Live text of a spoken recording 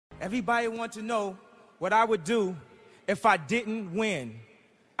Everybody wants to know what I would do if I didn't win.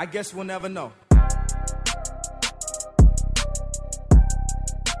 I guess we'll never know.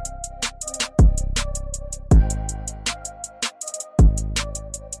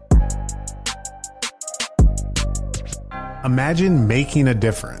 Imagine making a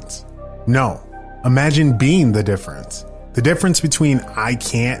difference. No, imagine being the difference. The difference between I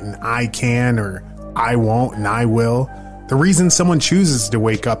can't and I can, or I won't and I will. The reason someone chooses to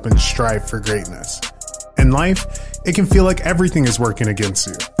wake up and strive for greatness. In life, it can feel like everything is working against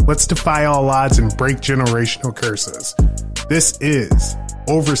you. Let's defy all odds and break generational curses. This is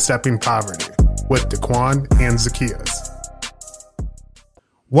Overstepping Poverty with Daquan and Zacchaeus.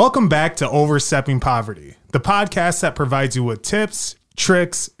 Welcome back to Overstepping Poverty, the podcast that provides you with tips,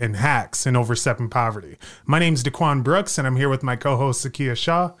 tricks, and hacks in overstepping poverty. My name's Daquan Brooks, and I'm here with my co-host Zacchaeus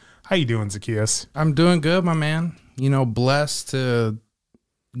Shaw. How you doing, Zacchaeus? I'm doing good, my man. You know, blessed to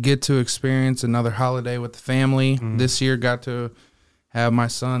get to experience another holiday with the family. This year got to have my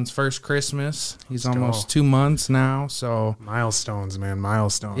son's first Christmas. He's almost 2 months now, so milestones, man,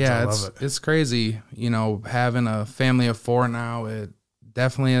 milestones. Yeah, I love it. It's crazy. You know, having a family of four now, it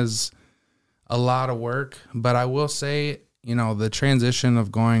definitely is a lot of work. But I will say, you know, the transition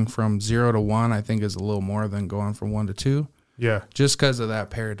of going from 0 to 1, I think, is a little more than going from 1 to 2. Yeah, just because of that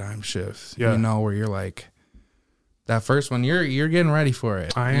paradigm shift. Yeah, you know, where you're like, that first one, you're getting ready for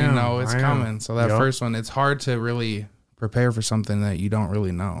it. You know, it's coming. So that first one, it's hard to really prepare for something that you don't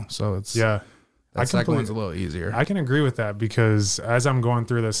really know. So it's that second one's a little easier. I can agree with that, because as I'm going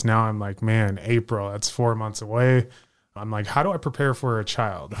through this now, I'm like, man, April, that's 4 months away. I'm like, how do I prepare for a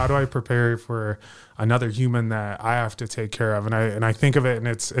child? How do I prepare for another human that I have to take care of? And I think of it, and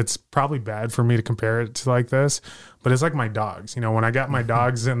it's probably bad for me to compare it to like this, but it's like my dogs. You know, when I got my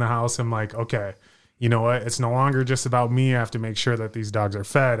dogs in the house, I'm like, okay, you know what? It's no longer just about me. I have to make sure that these dogs are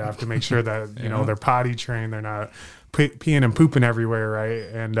fed. I have to make sure that, you know, they're potty trained. They're not peeing and pooping everywhere, right?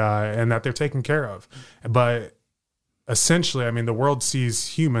 And that they're taken care of. But essentially, I mean, the world sees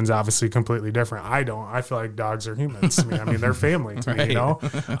humans obviously completely different. I don't. I feel like dogs are humans to me. I mean, they're family to me, you know?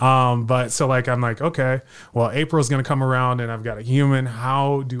 But so like, I'm like, okay, well, April's going to come around and I've got a human.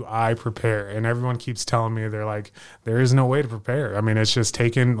 How do I prepare? And everyone keeps telling me, they're like, there is no way to prepare. I mean, it's just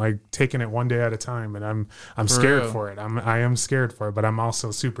taking it one day at a time. And I'm scared for it. I am scared for it, but I'm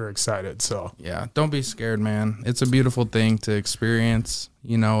also super excited. So yeah, don't be scared, man. It's a beautiful thing to experience,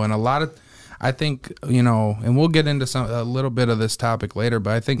 you know, and I think, you know, and we'll get into a little bit of this topic later,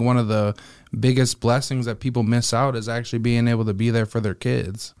 but I think one of the biggest blessings that people miss out is actually being able to be there for their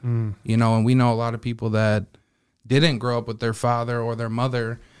kids. You know, and we know a lot of people that didn't grow up with their father or their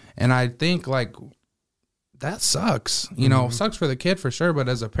mother, and I think, like, that sucks. You know, sucks for the kid for sure, but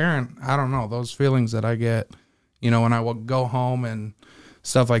as a parent, I don't know, those feelings that I get, you know, when I will go home and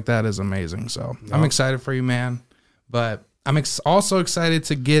stuff like that is amazing. So I'm excited for you, man. But I'm also excited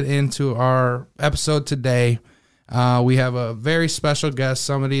to get into our episode today. We have a very special guest,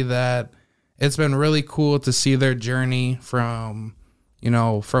 somebody that it's been really cool to see their journey from, you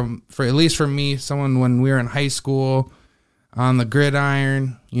know, for at least for me, someone when we were in high school on the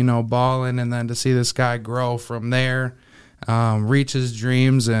gridiron, you know, balling, and then to see this guy grow from there, reach his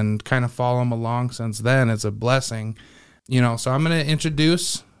dreams and kind of follow him along since then. It's a blessing, you know. So I'm going to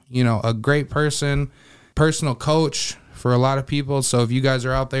introduce, you know, a great person, personal coach for a lot of people. So if you guys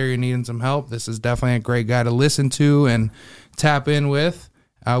are out there, you're needing some help, this is definitely a great guy to listen to and tap in with.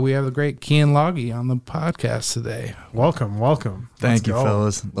 We have the great Keyen Lage on the podcast today. Welcome. Thank you,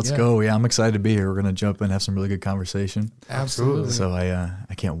 fellas. Let's go. Yeah, I'm excited to be here. We're going to jump in and have some really good conversation. Absolutely. So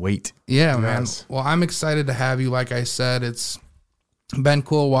I can't wait. Yeah, man. Well, I'm excited to have you. Like I said, it's been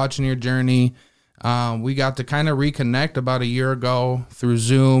cool watching your journey. We got to kind of reconnect about a year ago through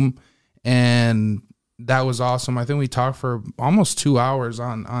Zoom, and that was awesome. I think we talked for almost 2 hours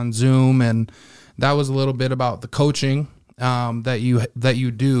on Zoom, and that was a little bit about the coaching that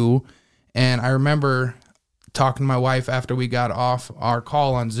you do. And I remember talking to my wife after we got off our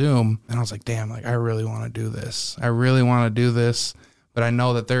call on Zoom, and I was like, damn, like, I really want to do this. But I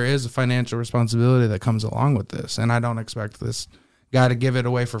know that there is a financial responsibility that comes along with this, and I don't expect this guy to give it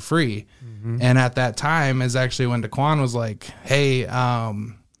away for free. And at that time is actually when Daquan was like, hey,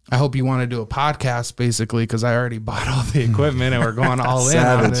 I hope you want to do a podcast, basically, because I already bought all the equipment and we're going all in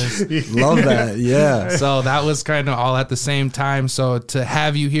on this. Love that. Yeah. So that was kind of all at the same time. So to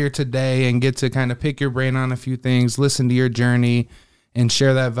have you here today and get to kind of pick your brain on a few things, listen to your journey, and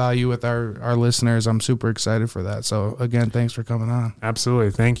share that value with our listeners. I'm super excited for that. So again, thanks for coming on.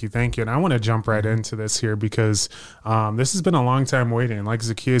 Absolutely. Thank you. And I want to jump right into this here because this has been a long time waiting. Like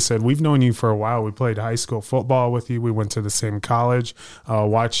Zacchaeus said, we've known you for a while. We played high school football with you. We went to the same college,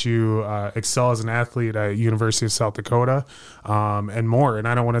 watched you excel as an athlete at University of South Dakota, and more. And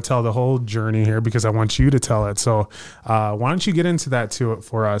I don't want to tell the whole journey here because I want you to tell it. So why don't you get into that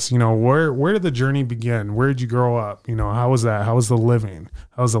for us? Where did the journey begin? Where did you grow up? How was that? How was the living?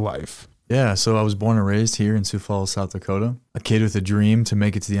 How was the life? Yeah, so I was born and raised here in Sioux Falls, South Dakota. A kid with a dream to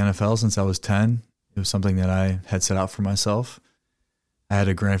make it to the NFL since I was 10. It was something that I had set out for myself. I had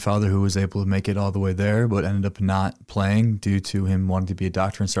a grandfather who was able to make it all the way there, but ended up not playing due to him wanting to be a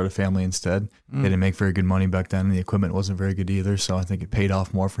doctor and start a family instead. They didn't make very good money back then, and the equipment wasn't very good either, so I think it paid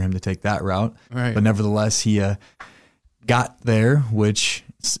off more for him to take that route. Right. But nevertheless, he got there, which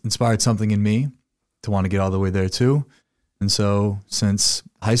inspired something in me to want to get all the way there too. And so since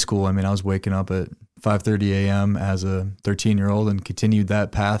high school, I was waking up at 5:30 a.m. as a 13-year-old and continued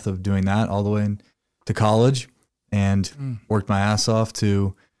that path of doing that all the way to college and worked my ass off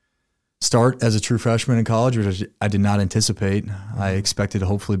to start as a true freshman in college, which I did not anticipate. I expected to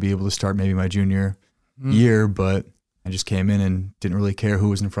hopefully be able to start maybe my junior year, but I just came in and didn't really care who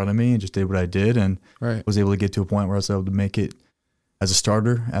was in front of me and just did what I did and was able to get to a point where I was able to make it as a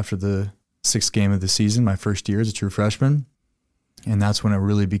starter after the 6th game of the season, my first year as a true freshman. And that's when it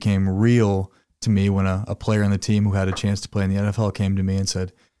really became real to me when a player on the team who had a chance to play in the NFL came to me and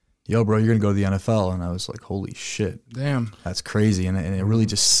said, "Yo, bro, you're going to go to the NFL." And I was like, holy shit. Damn. That's crazy. And it really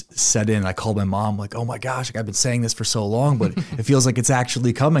just set in. I called my mom like, oh my gosh, I've been saying this for so long, but it feels like it's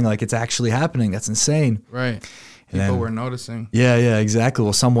actually coming, like it's actually happening. That's insane. Right. People were noticing. Yeah, exactly.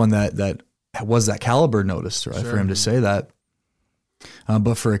 Well, someone that was that caliber noticed, right, for him to say that.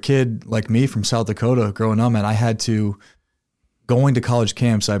 But for a kid like me from South Dakota growing up, man, I had to, going to college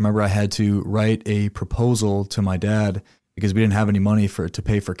camps, I remember I had to write a proposal to my dad because we didn't have any money to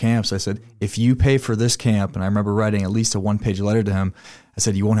pay for camps. I said, if you pay for this camp, and I remember writing at least a 1-page letter to him, I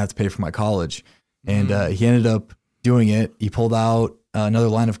said, you won't have to pay for my college. And he ended up doing it. He pulled out another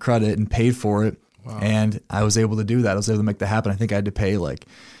line of credit and paid for it. Wow. And I was able to do that. I was able to make that happen. I think I had to pay like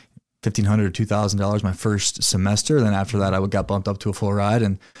 $1,500 or $2,000 my first semester. Then after that, I got bumped up to a full ride,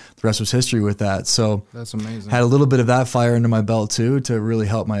 and the rest was history with that. So that's amazing. Had a little bit of that fire under my belt too, to really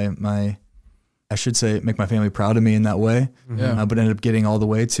help make my family proud of me in that way. Yeah. But ended up getting all the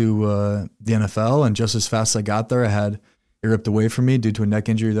way to the NFL, and just as fast as I got there, I had it ripped away from me due to a neck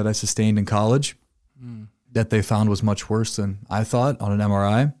injury that I sustained in college that they found was much worse than I thought on an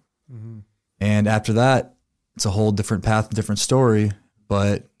MRI. And after that, it's a whole different path, different story.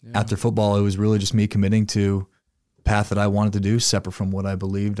 But after football, it was really just me committing to the path that I wanted to do, separate from what I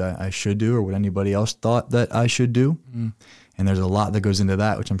believed I should do or what anybody else thought that I should do. And there's a lot that goes into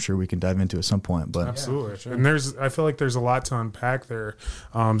that, which I'm sure we can dive into at some point. But absolutely, sure. And I feel like there's a lot to unpack there.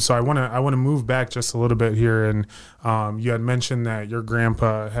 So I want to move back just a little bit here. And you had mentioned that your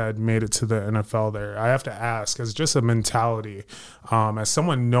grandpa had made it to the NFL there. I have to ask, as just a mentality, as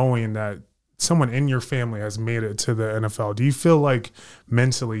someone knowing that someone in your family has made it to the NFL, do you feel like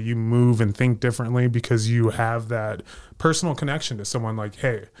mentally you move and think differently because you have that personal connection to someone like,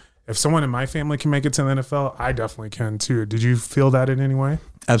 hey, if someone in my family can make it to the NFL, I definitely can too. Did you feel that in any way?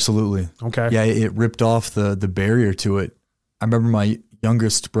 Absolutely. Okay. Yeah, it ripped off the barrier to it. I remember my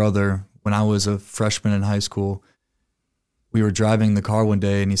youngest brother, when I was a freshman in high school, we were driving the car one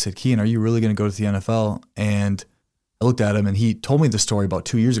day and he said, Keyen, are you really going to go to the NFL? And I looked at him and he told me the story about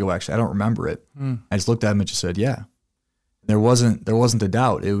 2 years ago, actually. I don't remember it. I just looked at him and just said, yeah. There wasn't a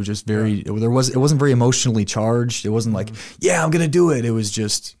doubt. It was just it wasn't very emotionally charged. It wasn't like, yeah, I'm going to do it. It was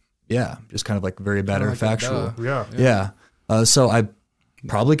just, just kind of like very matter of factual. So I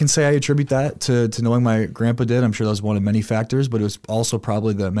probably can say I attribute that to knowing my grandpa did. I'm sure that was one of many factors, but it was also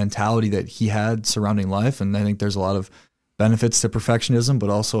probably the mentality that he had surrounding life. And I think there's a lot of benefits to perfectionism, but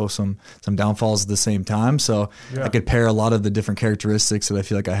also some downfalls at the same time. So I could pair a lot of the different characteristics that I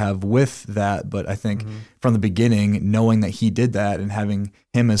feel like I have with that. But I think from the beginning, knowing that he did that and having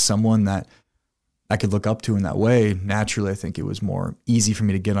him as someone that I could look up to in that way, naturally, I think it was more easy for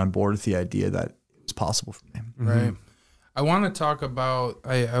me to get on board with the idea that it was possible for me. Right. I want to talk about,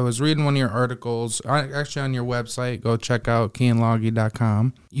 I was reading one of your articles, actually on your website, go check out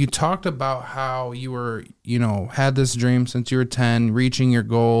KeyenLage.com. You talked about how you were, had this dream since you were 10, reaching your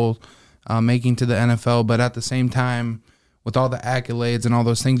goal, making to the NFL, but at the same time, with all the accolades and all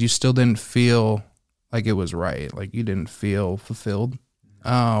those things, you still didn't feel like it was right. Like you didn't feel fulfilled.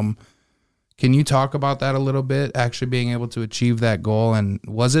 Can you talk about that a little bit, actually being able to achieve that goal? And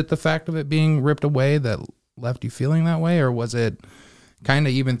was it the fact of it being ripped away that left you feeling that way, or was it kind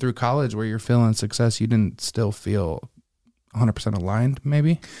of even through college where you're feeling success, you didn't still feel 100% aligned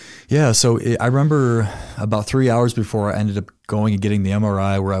maybe? Yeah. So I remember about 3 hours before I ended up going and getting the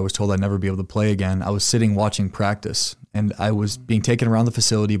MRI where I was told I'd never be able to play again, I was sitting watching practice, and I was being taken around the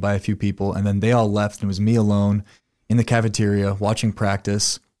facility by a few people, and then they all left, and it was me alone in the cafeteria watching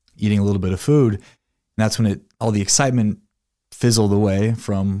practice, eating a little bit of food. And that's when all the excitement fizzled away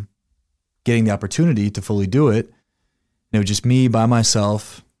from getting the opportunity to fully do it. And it was just me by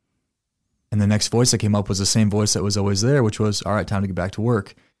myself. And the next voice that came up was the same voice that was always there, which was, all right, time to get back to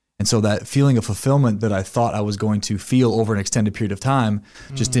work. And so that feeling of fulfillment that I thought I was going to feel over an extended period of time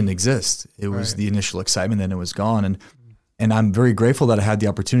just didn't exist. It was the initial excitement, then it was gone. And I'm very grateful that I had the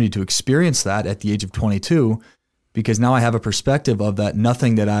opportunity to experience that at the age of 22, because now I have a perspective of that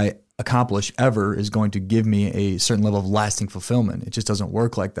nothing that I accomplish ever is going to give me a certain level of lasting fulfillment. It just doesn't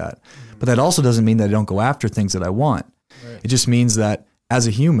work like that. But that also doesn't mean that I don't go after things that I want. It just means that as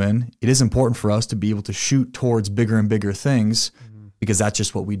a human, it is important for us to be able to shoot towards bigger and bigger things, because that's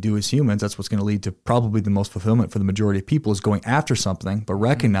just what we do as humans. That's what's going to lead to probably the most fulfillment for the majority of people, is going after something, but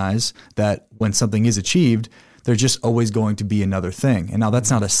recognize that when something is achieved, there's just always going to be another thing. And now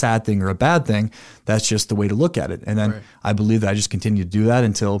that's not a sad thing or a bad thing. That's just the way to look at it. And then I believe that I just continue to do that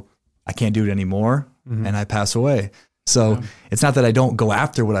until I can't do it anymore and I pass away. So it's not that I don't go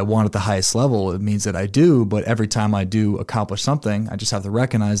after what I want at the highest level. It means that I do, but every time I do accomplish something, I just have to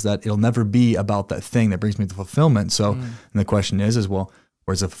recognize that it'll never be about that thing that brings me the fulfillment. So and the question is, well,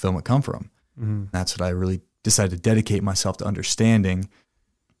 where's the fulfillment come from? That's what I really decided to dedicate myself to understanding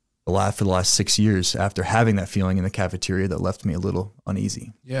for the last 6 years after having that feeling in the cafeteria that left me a little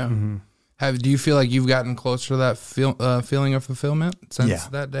uneasy. Yeah. Do you feel like you've gotten closer to that feeling of fulfillment since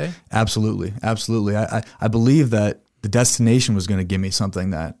that day? Absolutely. Absolutely. I believe that the destination was going to give me something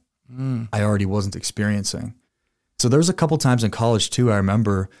that I already wasn't experiencing. So there's a couple times in college too, I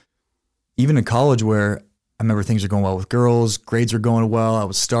remember, even in college, where I remember things are going well with girls, grades are going well, I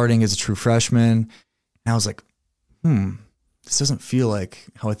was starting as a true freshman, and I was like, this doesn't feel like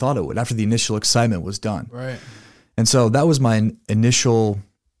how I thought it would after the initial excitement was done. Right. And so that was my initial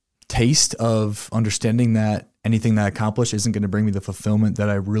taste of understanding that anything that I accomplish isn't going to bring me the fulfillment that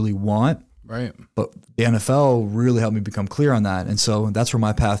I really want. Right. But the NFL really helped me become clear on that. And so that's where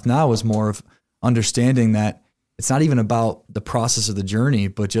my path now is more of understanding that it's not even about the process of the journey,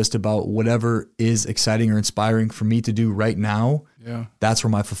 but just about whatever is exciting or inspiring for me to do right now. Yeah. That's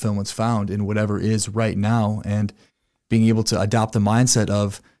where my fulfillment's found, in whatever is right now. And being able to adopt the mindset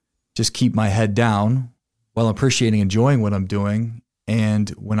of just keep my head down while appreciating, enjoying what I'm doing. And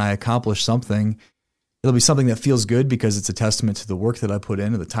when I accomplish something, it'll be something that feels good because it's a testament to the work that I put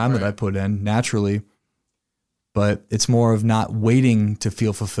in and the time that I put in naturally. But it's more of not waiting to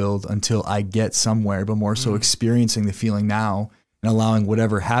feel fulfilled until I get somewhere, but more so experiencing the feeling now and allowing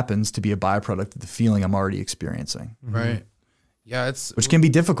whatever happens to be a byproduct of the feeling I'm already experiencing. Right. Yeah, which can be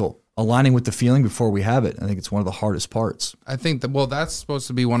difficult, aligning with the feeling before we have it. I think it's one of the hardest parts. I think that, that's supposed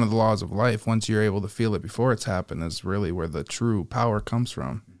to be one of the laws of life. Once you're able to feel it before it's happened is really where the true power comes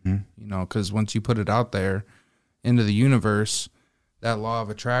from. You know, because once you put it out there into the universe, that law of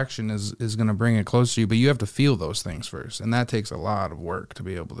attraction is going to bring it closer to you. But you have to feel those things first. And that takes a lot of work to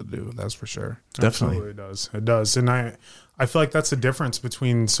be able to do. That's for sure. Definitely. Absolutely it does. It does. And I feel like that's the difference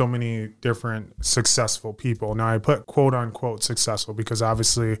between so many different successful people. Now I put quote unquote successful because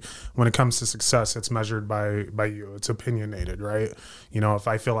obviously when it comes to success, it's measured by you. It's opinionated, right? You know, if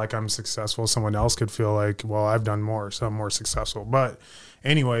I feel like I'm successful, someone else could feel like, well, I've done more, so I'm more successful. But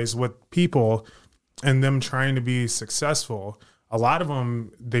anyways, with people and them trying to be successful, a lot of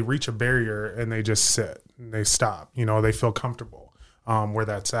them, they reach a barrier and they just sit and they stop. You know, they feel comfortable where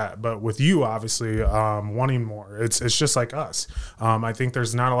that's at. But with you, obviously, wanting more, it's just like us. I think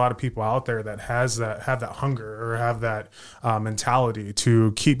there's not a lot of people out there that have that hunger or have that mentality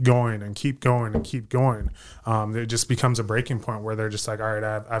to keep going and keep going and keep going. It just becomes a breaking point where they're just like, all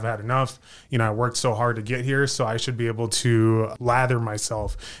right, I've had enough. You know, I worked so hard to get here, so I should be able to lather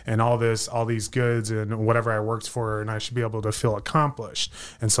myself and all these goods and whatever I worked for, and I should be able to feel accomplished.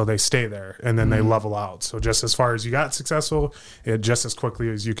 And so they stay there and then they level out. So just as far as you got successful, it just as quickly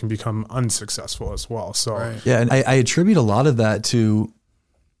as you can become unsuccessful as well. So yeah, and I attribute a lot of that to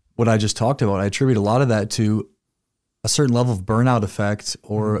what I just talked about. I attribute a lot of that to a certain level of burnout effect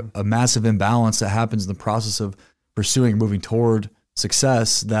or a massive imbalance that happens in the process of pursuing or moving toward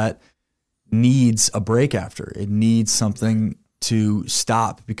success that needs a break after. It needs something to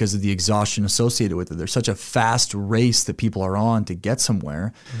stop because of the exhaustion associated with it. There's such a fast race that people are on to get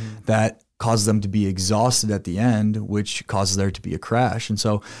somewhere that causes them to be exhausted at the end, which causes there to be a crash. And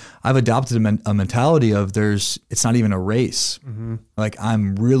so I've adopted a mentality of it's not even a race. Like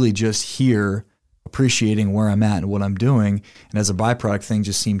I'm really just here appreciating where I'm at and what I'm doing. And as a byproduct, things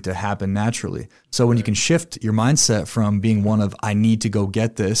just seem to happen naturally. So when you can shift your mindset from being one of, I need to go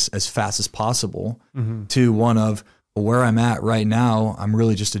get this as fast as possible to one of, well, where I'm at right now, I'm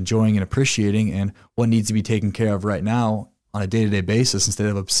really just enjoying and appreciating, and what needs to be taken care of right now on a day-to-day basis, instead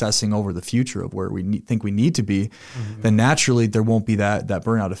of obsessing over the future of where we think we need to be, then naturally there won't be that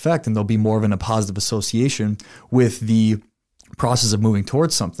burnout effect, and there'll be more of a positive association with the process of moving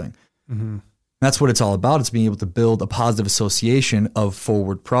towards something. That's what it's all about. It's being able to build a positive association of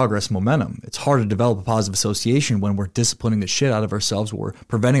forward progress momentum. It's hard to develop a positive association when we're disciplining the shit out of ourselves, we're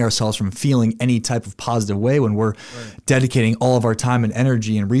preventing ourselves from feeling any type of positive way, when we're dedicating all of our time and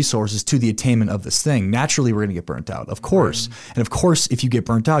energy and resources to the attainment of this thing. Naturally, we're going to get burnt out, of course. And of course, if you get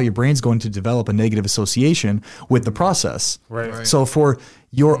burnt out, your brain's going to develop a negative association with the process. So for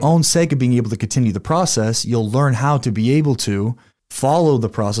your own sake of being able to continue the process, you'll learn how to be able to follow the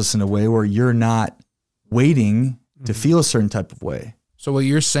process in a way where you're not waiting to feel a certain type of way. So what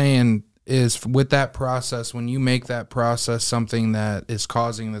you're saying is, with that process, when you make that process something that is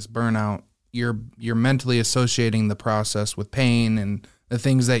causing this burnout, you're mentally associating the process with pain and the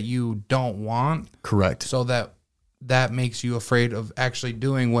things that you don't want. Correct. So that makes you afraid of actually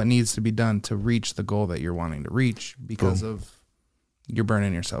doing what needs to be done to reach the goal that you're wanting to reach, because of you're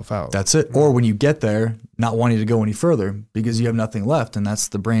burning yourself out. That's it. Or when you get there, not wanting to go any further because you have nothing left, and that's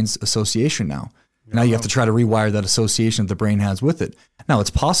the brain's association now. Now you have to try to rewire that association that the brain has with it. Now it's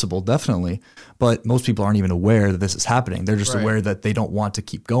possible, definitely, but most people aren't even aware that this is happening. They're just aware that they don't want to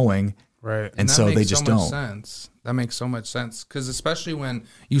keep going. And so they just don't. That makes so much sense, because especially when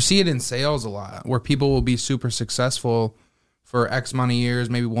you see it in sales a lot, where people will be super successful for X amount of years,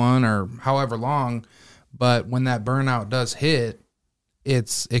 maybe one or however long, but when that burnout does hit,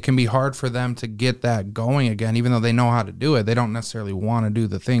 it can be hard for them to get that going again, even though they know how to do it. They don't necessarily want to do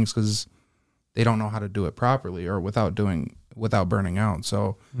the things because they don't know how to do it properly or without burning out.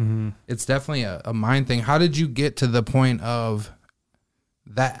 So it's definitely a mind thing. How did you get to the point of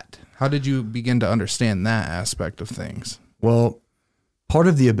that? How did you begin to understand that aspect of things? Well, part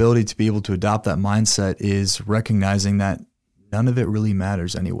of the ability to be able to adopt that mindset is recognizing that none of it really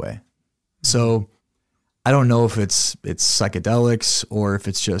matters anyway. So I don't know if it's psychedelics or if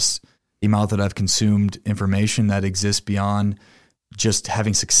it's just the amount that I've consumed information that exists beyond just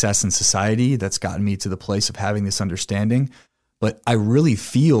having success in society that's gotten me to the place of having this understanding. But I really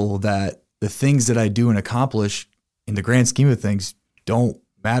feel that the things that I do and accomplish in the grand scheme of things don't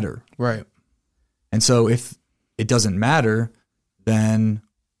matter. Right. And so if it doesn't matter, then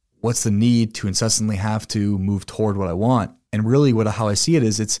what's the need to incessantly have to move toward what I want? And really how I see it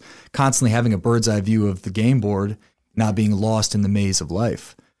is, it's constantly having a bird's eye view of the game board, not being lost in the maze of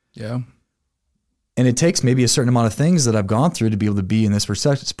life. Yeah. And it takes maybe a certain amount of things that I've gone through to be able to be in this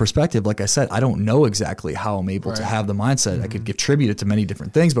perspective. Like I said, I don't know exactly how I'm able to have the mindset. I could attribute it to many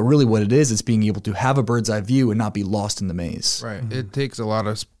different things, but really what it is being able to have a bird's eye view and not be lost in the maze. Right. It takes a lot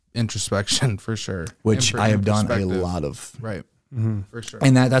of introspection for sure. Which I have done a lot of. Right. For sure.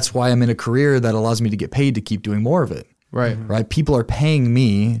 And that's why I'm in a career that allows me to get paid to keep doing more of it. Right. People are paying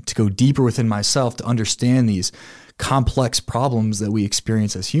me to go deeper within myself to understand these complex problems that we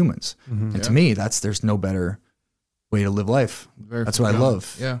experience as humans. And to me, there's no better way to live life. That's what I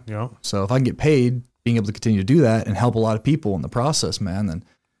love. Yeah. So if I can get paid, being able to continue to do that and help a lot of people in the process, man, then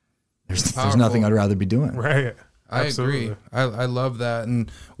there's nothing I'd rather be doing. Right. I agree. I love that.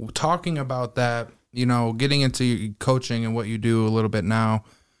 And talking about that, getting into coaching and what you do a little bit now,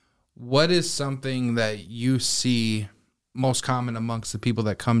 what is something that you see most common amongst the people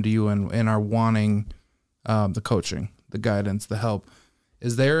that come to you and are wanting the coaching, the guidance, the help?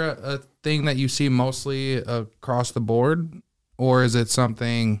 Is there a thing that you see mostly across the board, or is it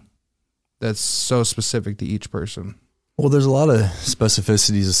something that's so specific to each person? Well, there's a lot of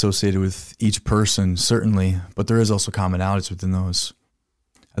specificities associated with each person, certainly, but there is also commonalities within those.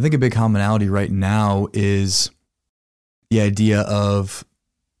 I think a big commonality right now is the idea of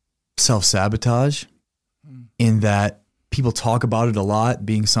self-sabotage, in that people talk about it a lot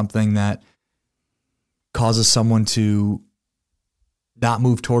being something that causes someone to not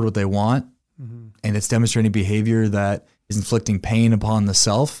move toward what they want. And it's demonstrating behavior that is inflicting pain upon the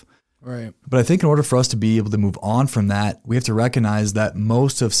self, Right. But I think in order for us to be able to move on from that, we have to recognize that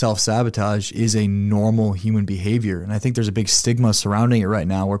most of self-sabotage is a normal human behavior. And I think there's a big stigma surrounding it right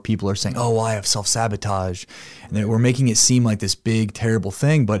now where people are saying, oh, well, I have self-sabotage. And we're making it seem like this big, terrible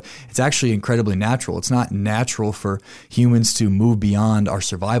thing, but it's actually incredibly natural. It's not natural for humans to move beyond our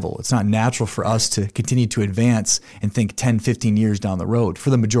survival. It's not natural for us to continue to advance and think 10, 15 years down the road.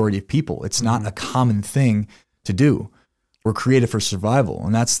 For the majority of people, it's not a common thing to do. We're created for survival.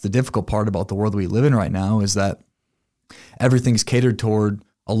 And that's the difficult part about the world we live in right now, is that everything's catered toward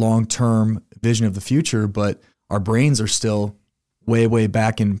a long-term vision of the future, but our brains are still way, way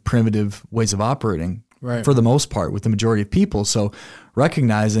back in primitive ways of operating, right, for the most part, with the majority of people. So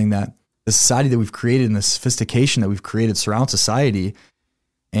recognizing that the society that we've created and the sophistication that we've created surrounds society,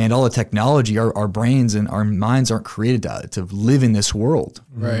 and all the technology, our brains and our minds aren't created to live in this world.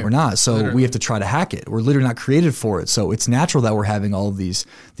 Right. We're not. So Literally. we have to try to hack it. We're literally not created for it. So it's natural that we're having all of these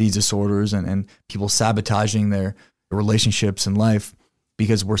disorders and people sabotaging their relationships in life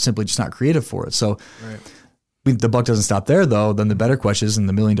because we're simply just not created for it. So the buck doesn't stop there, though. Then the better question is, and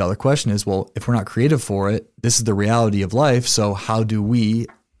the $1 million question is, well, if we're not created for it, this is the reality of life. So how do we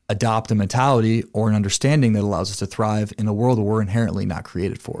adopt a mentality or an understanding that allows us to thrive in a world where we're inherently not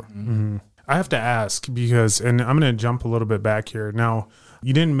created for? Mm-hmm. I have to ask because, and I'm going to jump a little bit back here. Now,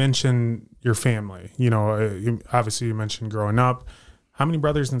 you didn't mention your family. You know, obviously you mentioned growing up. How many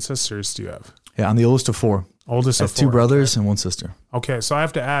brothers and sisters do you have? Yeah, I'm the oldest of four. Oldest I of have four. 2 brothers and 1 sister. Okay, so I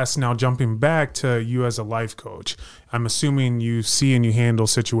have to ask now, jumping back to you as a life coach, I'm assuming you see and you handle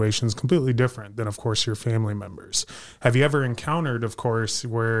situations completely different than, of course, your family members. Have you ever encountered, of course,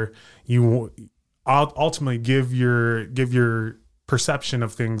 where you ultimately give your perception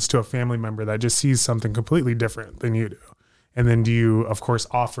of things to a family member that just sees something completely different than you do? And then do you, of course,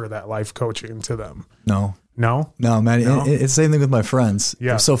 offer that life coaching to them? No, man. No? It's the same thing with my friends.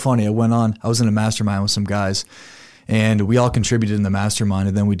 Yeah. It was so funny. I was in a mastermind with some guys, and we all contributed in the mastermind.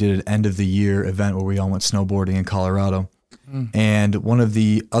 And then we did an end of the year event where we all went snowboarding in Colorado. And one of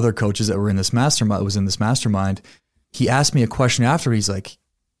the other coaches that were in this mastermind, he asked me a question after. He's like,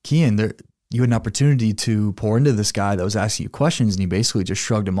 Keyen, you had an opportunity to pour into this guy that was asking you questions, and you basically just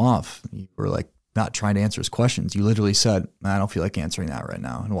shrugged him off. You were like, not trying to answer his questions. You literally said, I don't feel like answering that right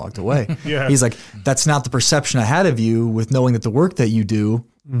now, and walked away. Yeah. He's like, that's not the perception I had of you with knowing that the work that you do,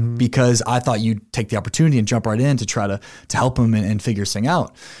 because I thought you'd take the opportunity and jump right in to try to help him and figure this thing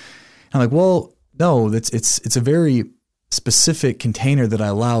out. And I'm like, well, no, it's a very specific container that I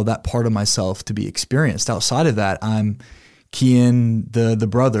allow that part of myself to be experienced. Outside of that, I'm Keyen the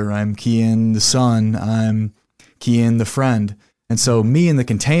brother, I'm Keyen the son, I'm Keyen the friend. And so me in the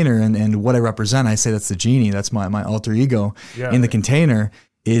container and what I represent, I say that's the Genie. That's my alter ego in the container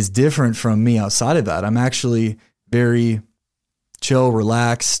is different from me outside of that. I'm actually very chill,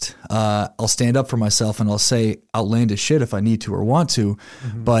 relaxed. I'll stand up for myself and I'll say outlandish shit if I need to or want to,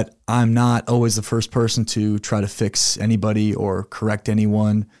 but I'm not always the first person to try to fix anybody or correct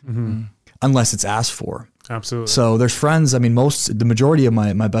anyone unless it's asked for. Absolutely. So there's friends. I mean, the majority of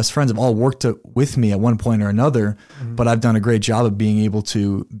my best friends have all worked with me at one point or another, but I've done a great job of being able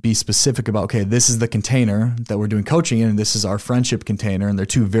to be specific about, okay, this is the container that we're doing coaching in, and this is our friendship container, and they're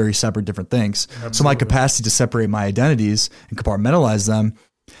 2 very separate different things. Absolutely. So my capacity to separate my identities and compartmentalize them,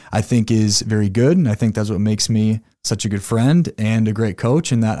 I think, is very good. And I think that's what makes me such a good friend and a great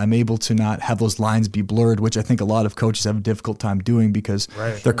coach, and that I'm able to not have those lines be blurred, which I think a lot of coaches have a difficult time doing because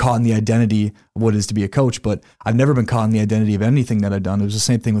they're caught in the identity of what it is to be a coach. But I've never been caught in the identity of anything that I've done. It was the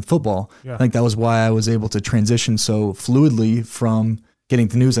same thing with football. Yeah. I think that was why I was able to transition so fluidly from getting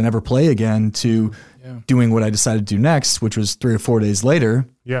the news I never play again to doing what I decided to do next, which was 3 or 4 days later.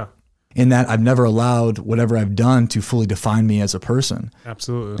 Yeah. In that I've never allowed whatever I've done to fully define me as a person.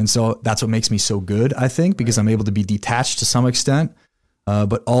 Absolutely. And so that's what makes me so good, I think, because I'm able to be detached to some extent,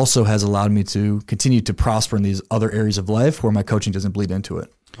 but also has allowed me to continue to prosper in these other areas of life where my coaching doesn't bleed into it.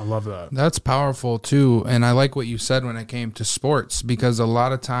 I love that. That's powerful too. And I like what you said when it came to sports, because a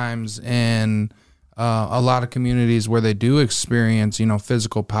lot of times in a lot of communities where they do experience,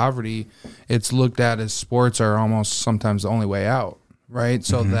 physical poverty, it's looked at as sports are almost sometimes the only way out. Right.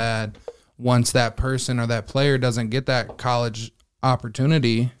 So that once that person or that player doesn't get that college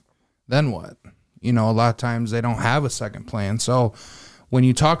opportunity, then what? A lot of times they don't have a second plan. So when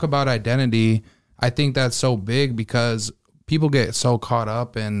you talk about identity, I think that's so big because people get so caught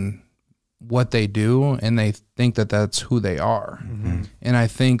up in what they do and they think that that's who they are. And I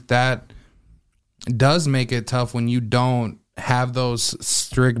think that does make it tough when you don't have those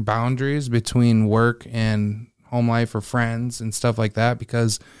strict boundaries between work and home life or friends and stuff like that,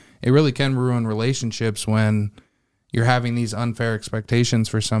 because it really can ruin relationships when you're having these unfair expectations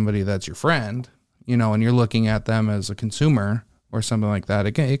for somebody that's your friend, you know, and you're looking at them as a consumer or something like that.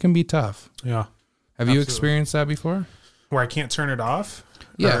 It can be tough. Yeah. Have you experienced that before? Where I can't turn it off?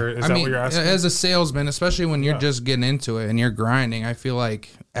 Yeah. Or is that what you're asking? As a salesman, especially when you're just getting into it and you're grinding, I feel like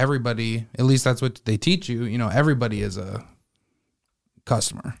everybody, at least that's what they teach you, you know, everybody is a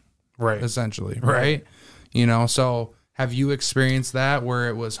customer. Right. Essentially. Right. You know, so have you experienced that where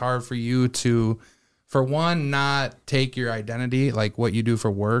it was hard for you to, for one, not take your identity, like what you do for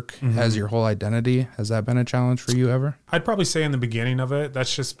work, as your whole identity? Has that been a challenge for you ever? I'd probably say in the beginning of it,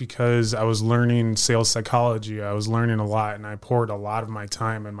 that's just because I was learning sales psychology. I was learning a lot, and I poured a lot of my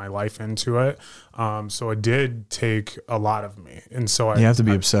time and my life into it. So it did take a lot of me. And so you have to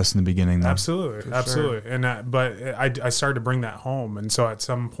be obsessed in the beginning, though. Absolutely. Absolutely. Sure. And but I started to bring that home. And so at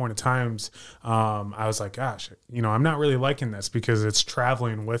some point of times, I was like, gosh, you know, I'm not really liking this because it's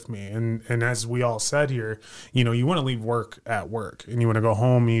traveling with me. And as we all said here, you know, you want to leave work at work and you want to go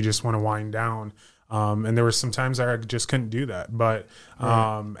home and you just want to wind down. And there were some times I just couldn't do that. But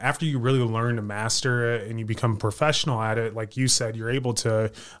after you really learn to master it and you become professional at it, like you said, you're able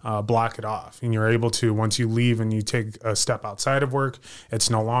to block it off. And you're able to, once you leave and you take a step outside of work, it's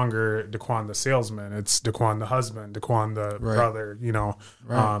no longer Daquan the salesman. It's Daquan the husband, Daquan the brother, you know,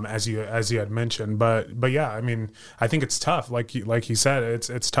 as you had mentioned. But yeah, I mean, I think it's tough. Like he said,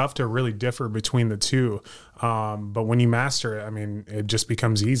 it's tough to really differ between the two. But when you master it, I mean, it just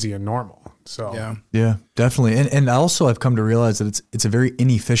becomes easy and normal. So yeah, definitely. And also I've come to realize that it's a very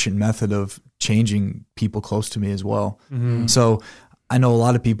inefficient method of changing people close to me as well. So I know a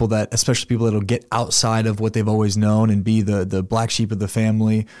lot of people that, especially people that'll get outside of what they've always known and be the black sheep of the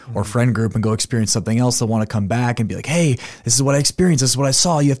family or friend group and go experience something else. They'll want to come back and be like, hey, this is what I experienced. This is what I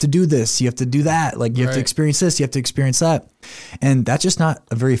saw. You have to do this. You have to do that. Like you have to experience this. You have to experience that. And that's just not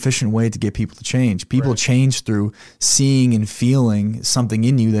a very efficient way to get people to change. People change through seeing and feeling something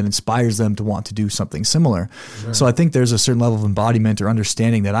in you that inspires them to want to do something similar. So I think there's a certain level of embodiment or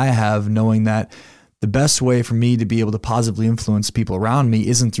understanding that I have, knowing that the best way for me to be able to positively influence people around me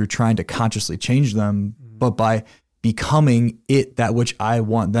isn't through trying to consciously change them, but by becoming that which I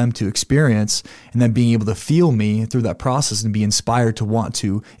want them to experience, and then being able to feel me through that process and be inspired to want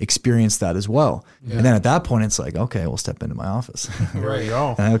to experience that as well. And then at that point, it's like, okay, we'll step into my office. There you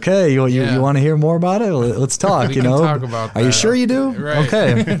go. Okay, you want to hear more about it? Let's talk. We can talk about that. Are you sure you do? Right.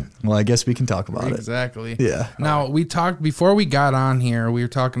 Okay. Well, I guess we can talk about it. Exactly. Yeah. Now, we talked, before we got on here, we were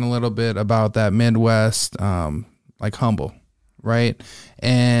talking a little bit about that Midwest, like humble, right?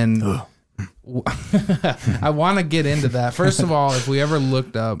 And I want to get into that. First of all, if we ever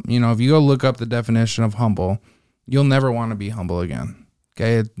looked up, you know, if you go look up the definition of humble, you'll never want to be humble again.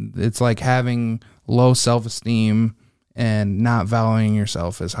 Okay. It's like having low self-esteem and not valuing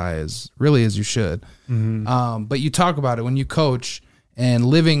yourself as high as you should. But you talk about it when you coach, and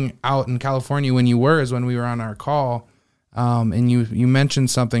living out in California when we were on our call. And you mentioned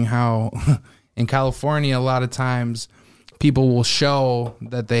something, how in California, a lot of times people will show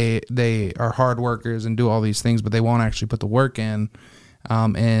that they are hard workers and do all these things, but they won't actually put the work in.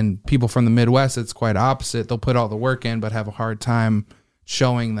 And people from the Midwest, it's quite opposite. They'll put all the work in, but have a hard time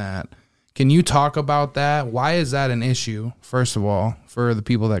showing that. Can you talk about that? Why is that an issue, first of all, for the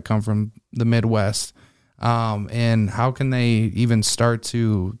people that come from the Midwest? And how can they even start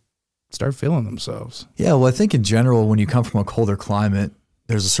feeling themselves? Yeah, well, I think in general, when you come from a colder climate,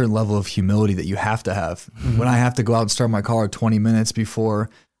 there's a certain level of humility that you have to have. When I have to go out and start my car 20 minutes before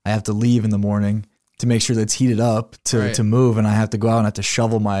I have to leave in the morning to make sure that it's heated up to move, and I have to go out and have to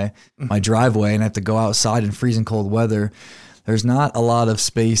shovel my driveway, and I have to go outside in freezing cold weather, there's not a lot of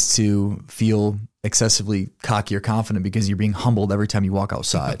space to feel excessively cocky or confident because you're being humbled every time you walk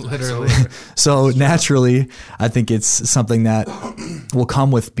outside. Literally. So naturally, I think it's something that will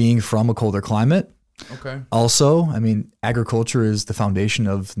come with being from a colder climate. Okay. Also, I mean, agriculture is the foundation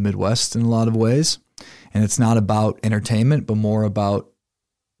of the Midwest in a lot of ways. And it's not about entertainment, but more about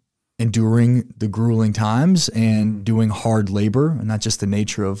enduring the grueling times and doing hard labor, and not just the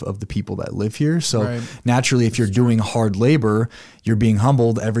nature of the people that live here. So naturally, if you're doing hard labor, you're being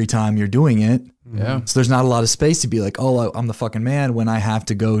humbled every time you're doing it. Yeah. So there's not a lot of space to be like, oh, I'm the fucking man, when I have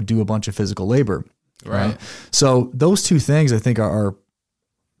to go do a bunch of physical labor. Right. So those two things I think are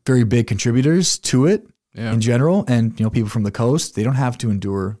very big contributors to it in general. And, you know, people from the coast, they don't have to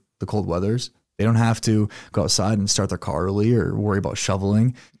endure the cold weathers. They don't have to go outside and start their car early or worry about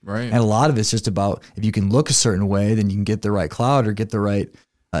shoveling. Right. And a lot of it's just about, if you can look a certain way, then you can get the right cloud or get the right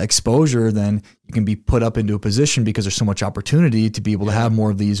exposure, then you can be put up into a position because there's so much opportunity to be able to have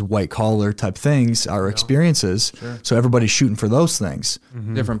more of these white collar type things, our experiences. Sure. So everybody's shooting for those things.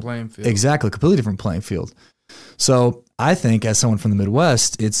 Different playing field. Exactly. Completely different playing field. So I think as someone from the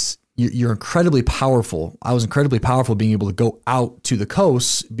Midwest, you're incredibly powerful. I was incredibly powerful being able to go out to the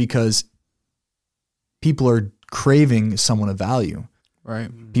coast because people are craving someone of value. Right.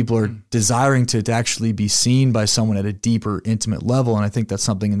 People are desiring to actually be seen by someone at a deeper, intimate level. And I think that's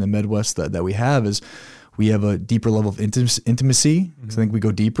something in the Midwest that we have is we have a deeper level of intimacy. Because I think we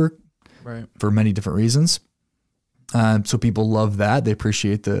go deeper for many different reasons. So people love that. They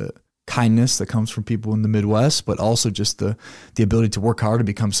appreciate the kindness that comes from people in the Midwest, but also just the ability to work hard to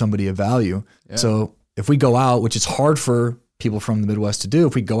become somebody of value. Yeah. So if we go out, which is hard for people from the Midwest to do,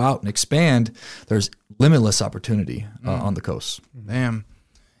 if we go out and expand, there's limitless opportunity on the coast. Damn.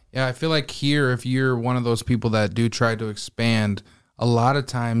 Yeah, I feel like here, if you're one of those people that do try to expand, a lot of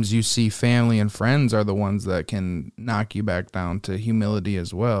times you see family and friends are the ones that can knock you back down to humility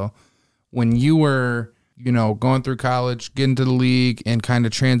as well. When you were, going through college, getting to the league and kind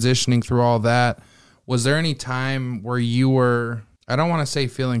of transitioning through all that, was there any time where you were, I don't want to say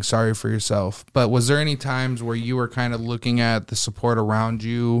feeling sorry for yourself, but was there any times where you were kind of looking at the support around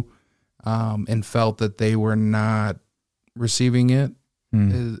you and felt that they were not receiving it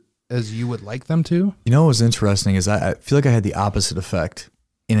as you would like them to? What was interesting is I feel like I had the opposite effect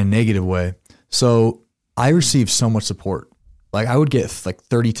in a negative way. So I received so much support. Like I would get like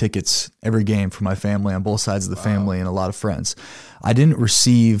 30 tickets every game from my family on both sides of the family and a lot of friends. I didn't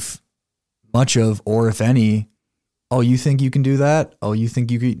receive much of, or if any, oh, you think you can do that? Oh, you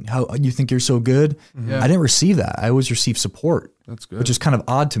think you think you're so good? Yeah. I didn't receive that. I always received support. That's good. Which is kind of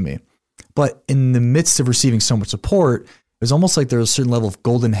odd to me. But in the midst of receiving so much support, it was almost like there was a certain level of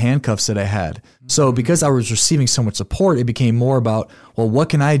golden handcuffs that I had. So because I was receiving so much support, it became more about, well, what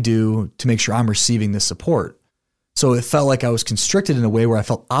can I do to make sure I'm receiving this support? So it felt like I was constricted in a way where I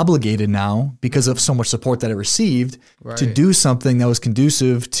felt obligated now because of so much support that I received to do something that was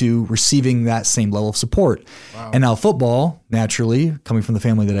conducive to receiving that same level of support. Wow. And now football, naturally, coming from the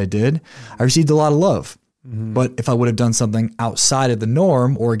family that I did, I received a lot of love. But if I would have done something outside of the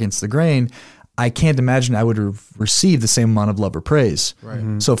norm or against the grain, I can't imagine I would have received the same amount of love or praise.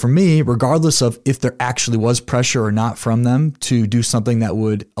 Right. So for me, regardless of if there actually was pressure or not from them to do something that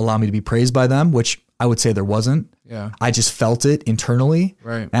would allow me to be praised by them, which I would say there wasn't. Yeah. I just felt it internally.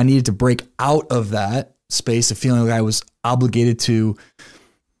 Right. And I needed to break out of that space of feeling like I was obligated to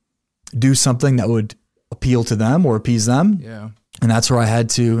do something that would appeal to them or appease them. Yeah. And that's where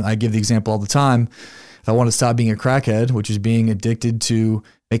I give the example all the time. If I want to stop being a crackhead, which is being addicted to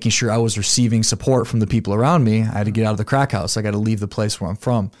making sure I was receiving support from the people around me, I had to get out of the crack house. I got to leave the place where I'm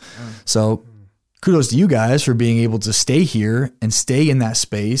from. So kudos to you guys for being able to stay here and stay in that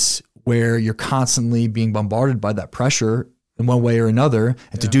space where you're constantly being bombarded by that pressure in one way or another,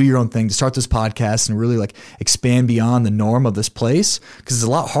 and to do your own thing, to start this podcast and really like expand beyond the norm of this place, because it's a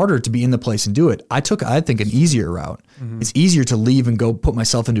lot harder to be in the place and do it. I think, an easier route. It's easier to leave and go put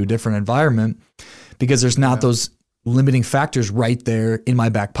myself into a different environment because there's not those limiting factors right there in my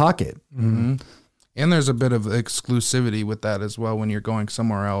back pocket. And there's a bit of exclusivity with that as well when you're going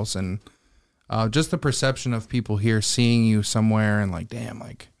somewhere else, and just the perception of people here seeing you somewhere and like, damn,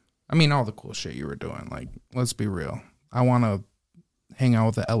 like, I mean, all the cool shit you were doing. Like, let's be real. I want to hang out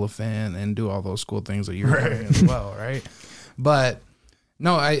with the elephant and do all those cool things that you're doing as well, right? But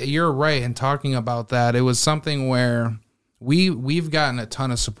no, you're right in talking about that. It was something where we've gotten a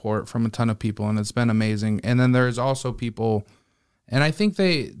ton of support from a ton of people, and it's been amazing. And then there's also people, and I think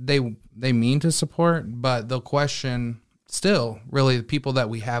they mean to support, but they'll question still really the people that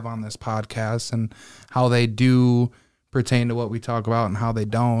we have on this podcast and how they do pertain to what we talk about and how they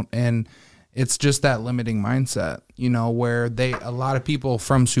don't. And it's just that limiting mindset, where a lot of people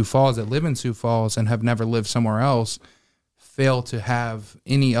from Sioux Falls that live in Sioux Falls and have never lived somewhere else fail to have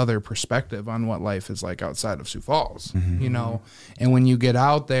any other perspective on what life is like outside of Sioux Falls, and when you get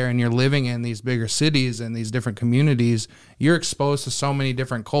out there and you're living in these bigger cities and these different communities, you're exposed to so many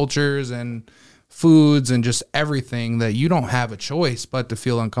different cultures and foods and just everything that you don't have a choice but to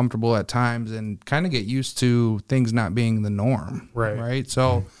feel uncomfortable at times and kind of get used to things not being the norm. Right.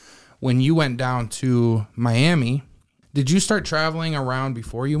 So when you went down to Miami, did you start traveling around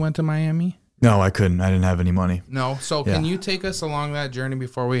before you went to Miami? No, I couldn't. I didn't have any money. No. So can you take us along that journey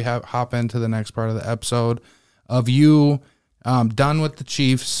before we hop into the next part of the episode of you done with the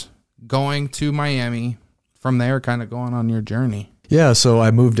Chiefs, going to Miami, from there kind of going on your journey? Yeah, so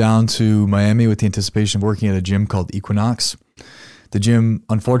I moved down to Miami with the anticipation of working at a gym called Equinox. The gym,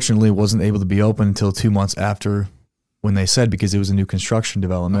 unfortunately, wasn't able to be open until 2 months after when they said, because it was a new construction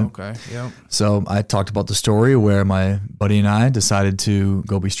development. Okay. Yep. So I talked about the story where my buddy and I decided to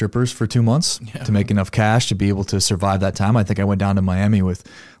go be strippers for 2 months to make enough cash to be able to survive that time. I think I went down to Miami with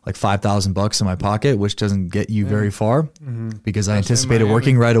like $5,000 in my pocket, which doesn't get you very far because I anticipated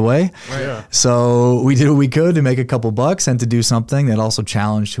working right away. Right. Yeah. So we did what we could to make a couple bucks and to do something that also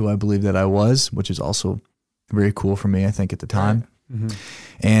challenged who I believe that I was, which is also very cool for me, I think, at the time.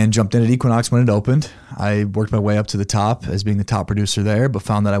 And jumped in at Equinox when it opened. I worked my way up to the top as being the top producer there, but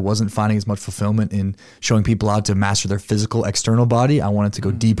found that I wasn't finding as much fulfillment in showing people how to master their physical external body. I wanted to go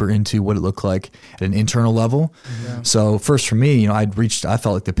deeper into what it looked like at an internal level. So first for me, I felt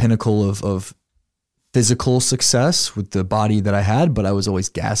like the pinnacle of physical success with the body that I had, but I was always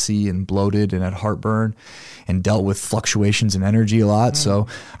gassy and bloated and had heartburn and dealt with fluctuations in energy a lot. So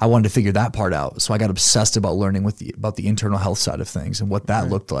I wanted to figure that part out. So I got obsessed about learning about the internal health side of things and what that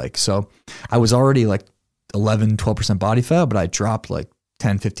looked like. So I was already like 11, 12% body fat, but I dropped like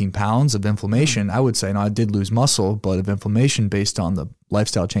 10, 15 pounds of inflammation. I would say, I did lose muscle, but of inflammation based on the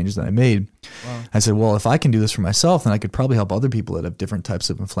lifestyle changes that I made. I said, well, if I can do this for myself, then I could probably help other people that have different types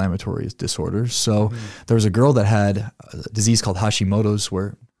of inflammatory disorders. So there was a girl that had a disease called Hashimoto's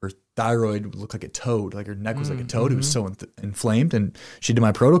where her thyroid would look like a toad, like her neck was like a toad. It was so inflamed. And she did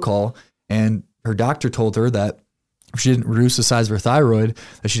my protocol, and her doctor told her that if she didn't reduce the size of her thyroid,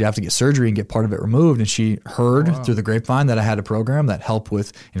 that she'd have to get surgery and get part of it removed. And she heard through the grapevine that I had a program that helped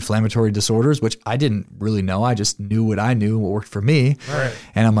with inflammatory disorders, which I didn't really know. I just knew what I knew, what worked for me. Right.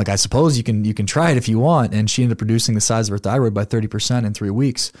 And I'm like, I suppose you can try it if you want. And she ended up reducing the size of her thyroid by 30% in 3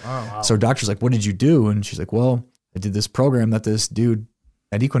 weeks. Wow. So doctor's like, what did you do? And she's like, well, I did this program that this dude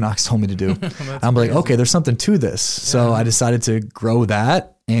at Equinox told me to do. I'm like, okay, there's something to this. So I decided to grow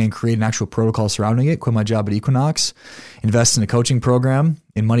that and create an actual protocol surrounding it, quit my job at Equinox, invest in a coaching program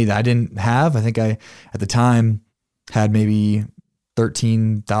in money that I didn't have. I think I, at the time, had maybe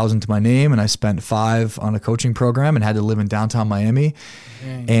 13,000 to my name, and I spent $5,000 on a coaching program and had to live in downtown Miami.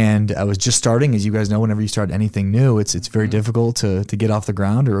 And I was just starting. As you guys know, whenever you start anything new, it's very difficult to get off the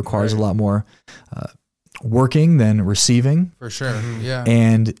ground. It requires a lot more working than receiving. For sure. Yeah.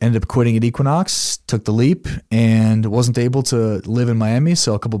 And ended up quitting at Equinox, took the leap, and wasn't able to live in Miami.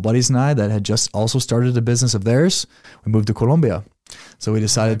 So a couple of buddies and I that had just also started a business of theirs, we moved to Colombia. So we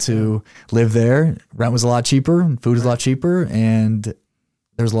decided to live there. Rent was a lot cheaper, food was a lot cheaper, and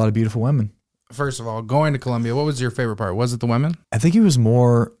there's a lot of beautiful women. First of all, going to Colombia, what was your favorite part? Was it the women? I think it was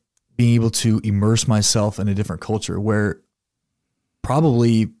more being able to immerse myself in a different culture where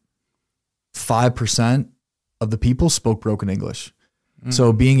probably 5% of the people spoke broken English.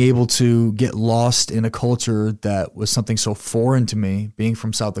 So being able to get lost in a culture that was something so foreign to me, being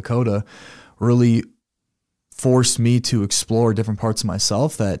from South Dakota, really forced me to explore different parts of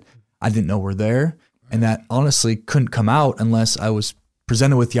myself that I didn't know were there, and that honestly couldn't come out unless I was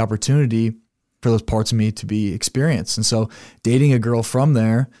presented with the opportunity for those parts of me to be experienced. And so dating a girl from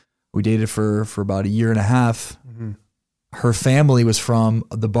there, we dated for about 1.5 years. Her family was from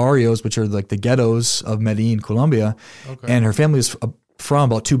the barrios, which are like the ghettos of Medellin, Colombia. And her family was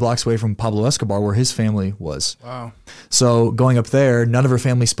from about 2 blocks away from Pablo Escobar, where his family was. Wow. So going up there, none of her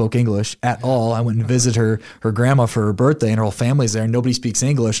family spoke English at all. I went and visited her grandma for her birthday, and her whole family's there, and nobody speaks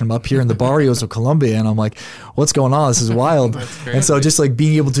English. I'm up here in the barrios of Colombia, and I'm like, what's going on? This is wild. And so just like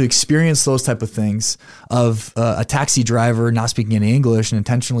being able to experience those type of things of a taxi driver not speaking any English and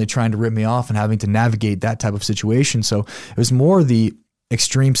intentionally trying to rip me off and having to navigate that type of situation. So it was more the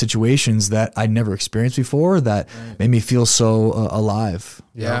extreme situations that I'd never experienced before that made me feel so alive.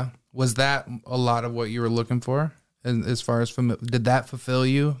 Yeah. Was that a lot of what you were looking for? And as far as did that fulfill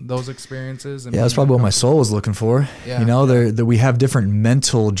you, those experiences? Yeah, that's probably what my soul was looking for. Yeah. You know, we have different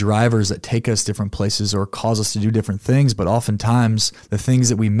mental drivers that take us different places or cause us to do different things, but oftentimes the things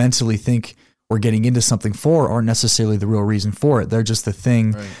that we mentally think we're getting into something for aren't necessarily the real reason for it. They're just the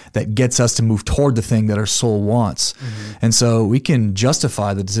thing that gets us to move toward the thing that our soul wants. And so we can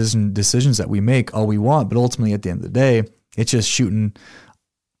justify the decisions that we make all we want, but ultimately at the end of the day, it's just shooting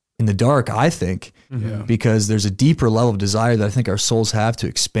in the dark, I think, because there's a deeper level of desire that I think our souls have to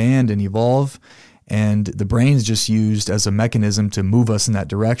expand and evolve. And the brain's just used as a mechanism to move us in that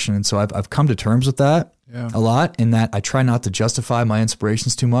direction. And so I've come to terms with that a lot, in that I try not to justify my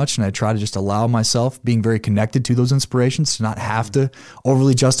inspirations too much. And I try to just allow myself, being very connected to those inspirations, to not have to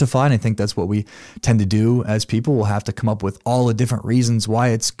overly justify. And I think that's what we tend to do as people. We'll have to come up with all the different reasons why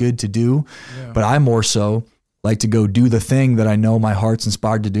it's good to do. But I more so like to go do the thing that I know my heart's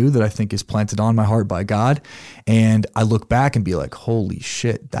inspired to do, that I think is planted on my heart by God. And I look back and be like, holy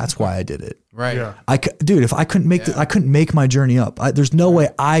shit, that's why I did it. Right. Yeah. Dude, if I couldn't make I couldn't make my journey up. There's no way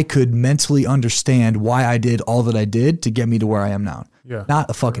I could mentally understand why I did all that I did to get me to where I am now. Yeah. Not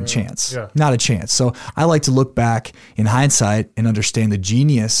a fucking chance. Yeah. Not a chance. So I like to look back in hindsight and understand the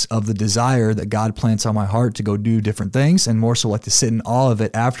genius of the desire that God plants on my heart to go do different things, and more so like to sit in awe of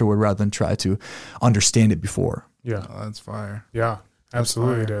it afterward rather than try to understand it before. Yeah. Oh, that's fire. Yeah.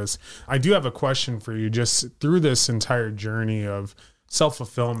 Absolutely, it is. I do have a question for you. Just through this entire journey of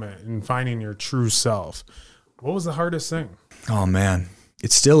self-fulfillment and finding your true self, what was the hardest thing? Oh man,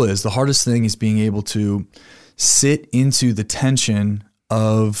 it still is. The hardest thing is being able to sit into the tension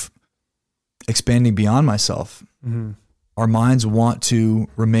of expanding beyond myself. Mm-hmm. Our minds want to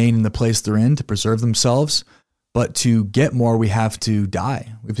remain in the place they're in to preserve themselves, but to get more, we have to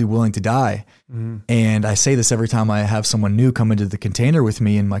die. We have to be willing to die. Mm-hmm. And I say this every time I have someone new come into the container with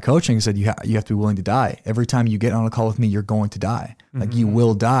me in my coaching. I said, you have to be willing to die. Every time you get on a call with me, you're going to die. Like you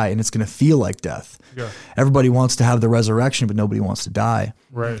will die, and it's going to feel like death. Yeah. Everybody wants to have the resurrection, but nobody wants to die.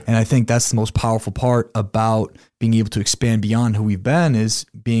 Right. And I think that's the most powerful part about being able to expand beyond who we've been, is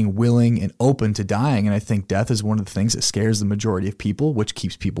being willing and open to dying. And I think death is one of the things that scares the majority of people, which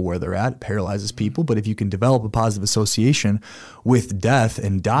keeps people where they're at, paralyzes people. But if you can develop a positive association with death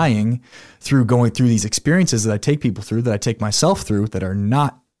and dying through going through these experiences that I take people through, that I take myself through, that are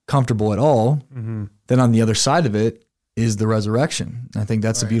not comfortable at all, then on the other side of it is the resurrection. I think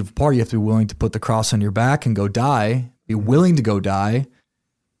that's the beautiful part. You have to be willing to put the cross on your back and go die, be willing to go die,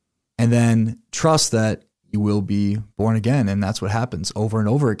 and then trust that you will be born again. And that's what happens over and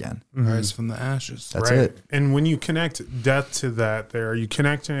over again. Rise from the ashes. That's it. And when you connect death to that there, you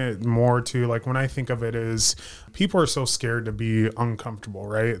connecting it more to, like, when I think of it as people are so scared to be uncomfortable,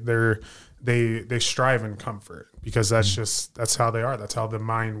 right? They strive in comfort because that's how they are. That's how the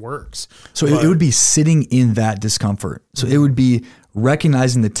mind works. So it would be sitting in that discomfort. So it would be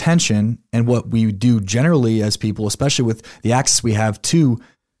recognizing the tension, and what we do generally as people, especially with the access we have to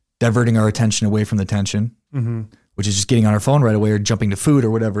diverting our attention away from the tension, which is just getting on our phone right away or jumping to food or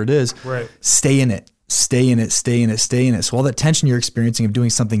whatever it is. Right. Stay in it. Stay in it, stay in it, stay in it. So all that tension you're experiencing of doing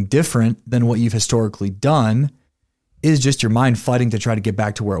something different than what you've historically done is just your mind fighting to try to get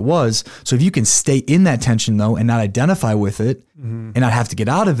back to where it was. So if you can stay in that tension though, and not identify with it and not have to get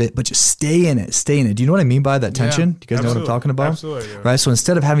out of it, but just stay in it, stay in it. Do you know what I mean by that tension? Do you guys know what I'm talking about? Absolutely. Yeah. Right. So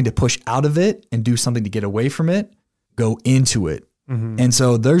instead of having to push out of it and do something to get away from it, go into it. And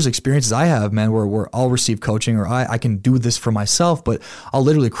so there's experiences I have, man, where I'll receive coaching, or I can do this for myself, but I'll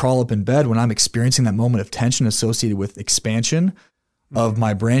literally crawl up in bed when I'm experiencing that moment of tension associated with expansion of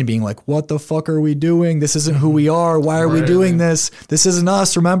my brain being like, what the fuck are we doing? This isn't who we are. Why are we doing this? This isn't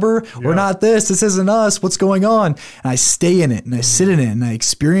us. Remember, we're not this. This isn't us. What's going on? And I stay in it and I sit in it and I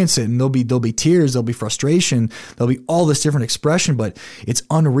experience it. And there'll be tears. There'll be frustration. There'll be all this different expression, but it's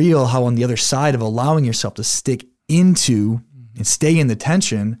unreal how on the other side of allowing yourself to stick into and stay in the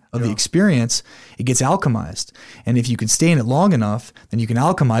tension of the experience, it gets alchemized. And if you can stay in it long enough, then you can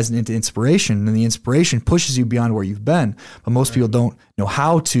alchemize it into inspiration. And the inspiration pushes you beyond where you've been. But most people don't know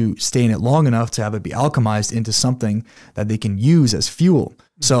how to stay in it long enough to have it be alchemized into something that they can use as fuel.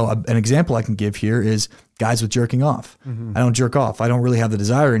 So an example I can give here is guys with jerking off. I don't jerk off. I don't really have the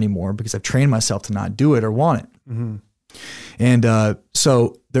desire anymore because I've trained myself to not do it or want it. And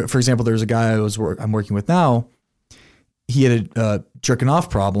so there, for example, there's a guy I'm working with now. He had a jerking off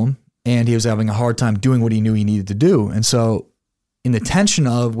problem, and he was having a hard time doing what he knew he needed to do. And so in the tension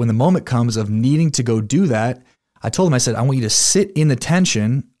of when the moment comes of needing to go do that, I told him, I said, I want you to sit in the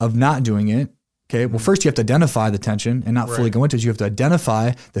tension of not doing it. Okay. Well, first you have to identify the tension and not fully go into it. You have to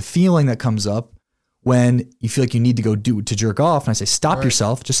identify the feeling that comes up when you feel like you need to go to jerk off. And I say, stop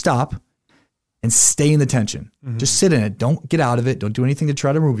yourself, just stop and stay in the tension. Just sit in it. Don't get out of it. Don't do anything to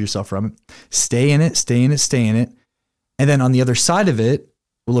try to remove yourself from it. Stay in it, stay in it, stay in it. And then on the other side of it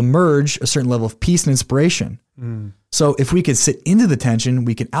will emerge a certain level of peace and inspiration. So if we could sit into the tension,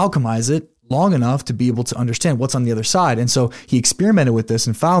 we can alchemize it long enough to be able to understand what's on the other side. And so he experimented with this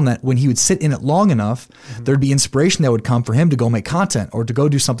and found that when he would sit in it long enough, there'd be inspiration that would come for him to go make content or to go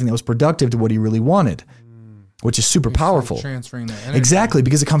do something that was productive to what he really wanted, which is super powerful. Transferring that energy. Exactly,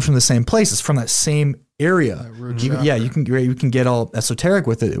 because it comes from the same place. It's from that same area. You can get all esoteric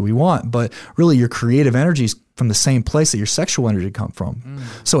with it if we want, but really your creative energy is from the same place that your sexual energy come from.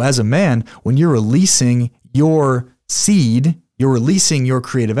 So as a man, when you're releasing your seed, you're releasing your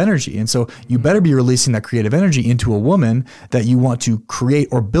creative energy. And so you better be releasing that creative energy into a woman that you want to create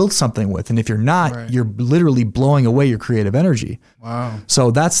or build something with. And if you're not, you're literally blowing away your creative energy. Wow. So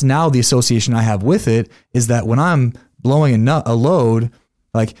that's now the association I have with it, is that when I'm blowing a load,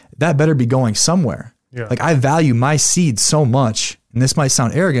 like that better be going somewhere. Yeah. Like I value my seed so much and this might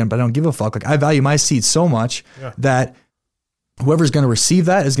sound arrogant, but I don't give a fuck. Like I value my seed so much that whoever's going to receive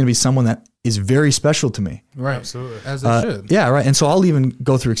that is going to be someone that is very special to me. Right. Absolutely. As it should. Yeah. Right. And so I'll even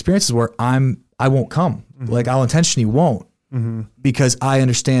go through experiences where I won't come. Like I'll intentionally won't because I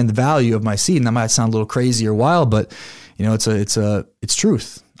understand the value of my seed. And that might sound a little crazy or wild, but you know, it's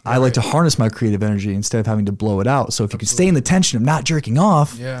truth. I like to harness my creative energy instead of having to blow it out. So if you can stay in the tension of not jerking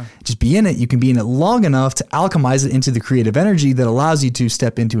off, just be in it. You can be in it long enough to alchemize it into the creative energy that allows you to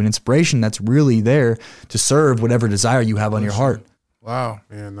step into an inspiration that's really there to serve whatever desire you have on your heart. Wow.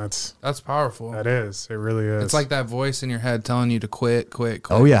 Man, that's powerful. That is. It really is. It's like that voice in your head telling you to quit.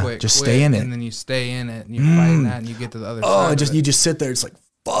 Oh yeah. Quit, just stay in it. And then you stay in it and you're fighting that and you get to the other side. You just sit there. It's like,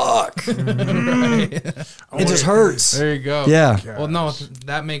 fuck. It just hurts. There you go. Yeah. Well, no,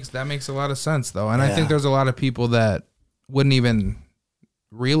 that makes a lot of sense though. And I think there's a lot of people that wouldn't even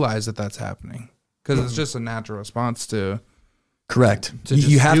realize that that's happening because it's just a natural response to. Correct. To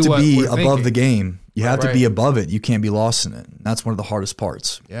You have do to what be we're above thinking. the game. You have to Right. be above it. You can't be lost in it. That's one of the hardest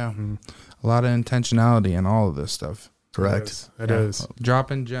parts. Yeah. A lot of intentionality in all of this stuff. Correct. It is.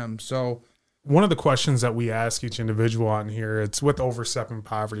 Dropping gems. So one of the questions that we ask each individual on here, it's with Overstepping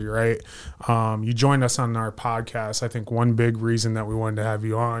Poverty, right? You joined us on our podcast. I think one big reason that we wanted to have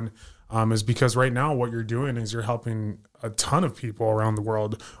you on is because right now what you're doing is you're helping a ton of people around the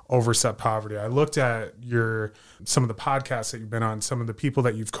world overstep poverty. I looked at some of the podcasts that you've been on, some of the people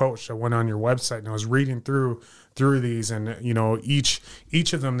that you've coached. I went on your website and I was reading through these, and you know, each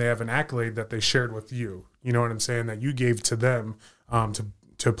of them, they have an accolade that they shared with you. You know what I'm saying? That you gave to them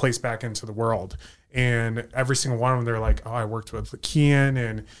to place back into the world. And every single one of them, they're like, oh, I worked with Keyen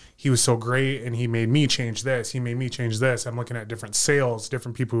and he was so great and he made me change this. He made me change this. I'm looking at different sales,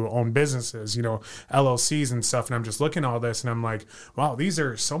 different people who own businesses, you know, LLCs and stuff. And I'm just looking at all this and I'm like, wow, these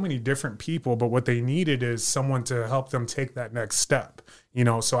are so many different people, but what they needed is someone to help them take that next step. You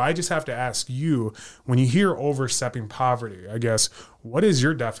know, so I just have to ask you, when you hear overstepping poverty, I guess, what is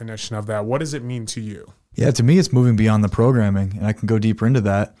your definition of that? What does it mean to you? Yeah, to me, it's moving beyond the programming, and I can go deeper into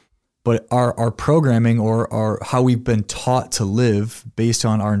that. But our programming or our how we've been taught to live based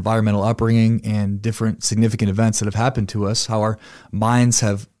on our environmental upbringing and different significant events that have happened to us, how our minds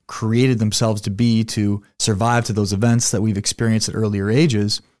have created themselves to survive to those events that we've experienced at earlier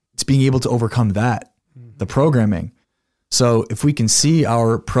ages, it's being able to overcome that, the programming. So if we can see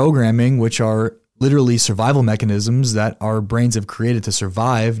our programming, which are literally survival mechanisms that our brains have created to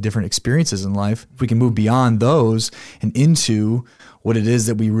survive different experiences in life, if we can move beyond those and into what it is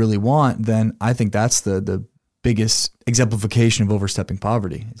that we really want, then I think that's the biggest exemplification of overstepping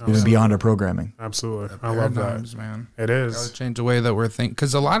poverty. It's moving beyond our programming. Absolutely. I love that. Man. It is. Gotta change the way that we're thinking.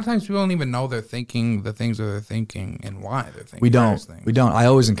 Because a lot of times people don't even know they're thinking the things that they're thinking and why they're thinking We don't. those things. We don't. I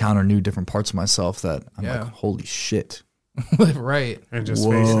always encounter new different parts of myself that I'm Yeah. like, holy shit. Right. And just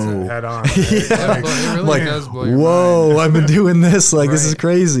Whoa. faces it head on. Right? Yeah, Like, it really Like, does blow your whoa, mind. I've been doing this. Like, this is Right.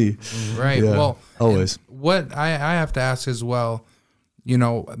 crazy. Right. Yeah, Well, always. what I have to ask as well, you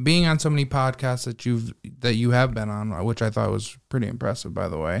know, being on so many podcasts that you have been on, which I thought was pretty impressive, by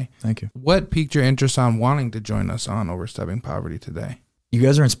the way. Thank you. What piqued your interest on wanting to join us on Overstepping Poverty today? You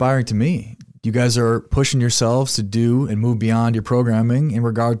guys are inspiring to me. You guys are pushing yourselves to do and move beyond your programming in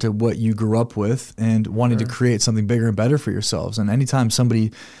regard to what you grew up with and wanting to create something bigger and better for yourselves. And anytime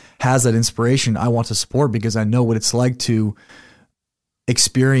somebody has that inspiration, I want to support because I know what it's like to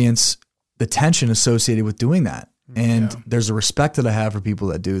experience the tension associated with doing that. And there's a respect that I have for people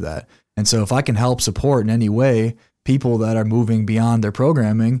that do that. And so if I can help support in any way people that are moving beyond their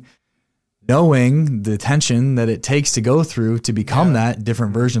programming, knowing the tension that it takes to go through to become that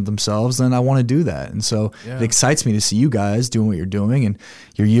different version of themselves, then I want to do that. And so it excites me to see you guys doing what you're doing and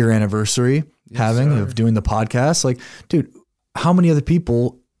your year anniversary of doing the podcast. Like, dude, how many other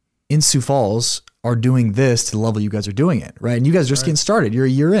people in Sioux Falls are doing this to the level you guys are doing it, right? And you guys are just getting started. You're a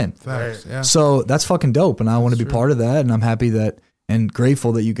year in. Facts, yeah. So that's fucking dope. And I want to be part of that. And I'm happy that and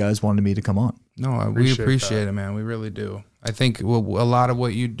grateful that you guys wanted me to come on. No, we appreciate it, man. We really do. I think a lot of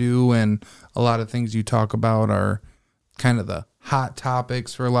what you do and a lot of things you talk about are kind of the hot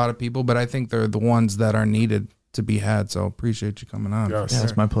topics for a lot of people, but I think they're the ones that are needed to be had. So appreciate you coming on. Yes. Yeah,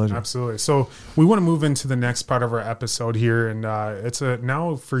 it's my pleasure. Absolutely. So we want to move into the next part of our episode here, and it's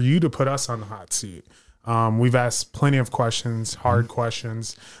now for you to put us on the hot seat. We've asked plenty of questions, hard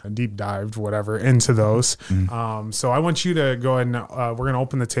questions, deep dived, whatever, into those. So I want you to go ahead and we're going to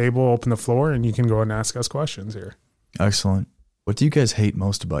open the table, open the floor, and you can go ahead and ask us questions here. Excellent. What do you guys hate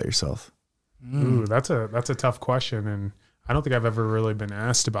most about yourself? Ooh, that's a tough question, and I don't think I've ever really been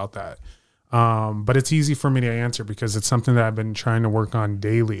asked about that. But it's easy for me to answer because it's something that I've been trying to work on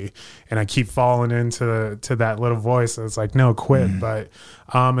daily, and I keep falling into that little voice that's like, no, quit. But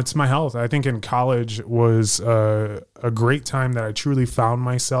it's my health. I think in college was a great time that I truly found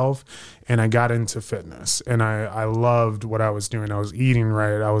myself, and I got into fitness, and I loved what I was doing. I was eating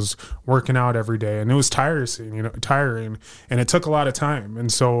right. I was working out every day, and it was tiring, and it took a lot of time.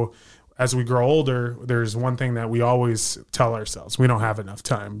 And so as we grow older, there's one thing that we always tell ourselves: we don't have enough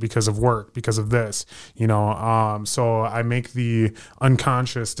time because of work, because of this, so I make the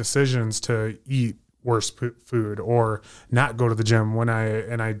unconscious decisions to eat worse food or not go to the gym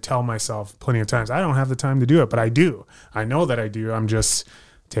and I tell myself plenty of times, I don't have the time to do it, but I do. I know that I do. I'm just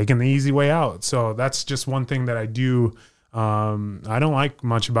taking the easy way out. So that's just one thing that I do. I don't like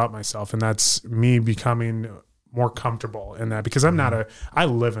much about myself, and that's me becoming more comfortable in that, because I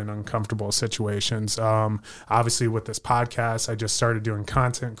live in uncomfortable situations. Obviously with this podcast, I just started doing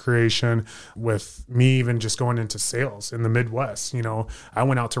content creation, with me even just going into sales in the Midwest. I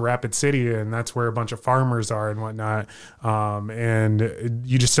went out to Rapid City, and that's where a bunch of farmers are and whatnot. And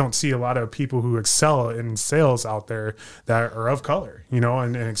you just don't see a lot of people who excel in sales out there that are of color,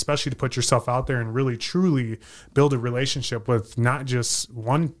 and especially to put yourself out there and really truly build a relationship with not just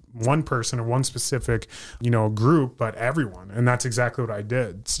one person or one specific, group, but everyone. And that's exactly what I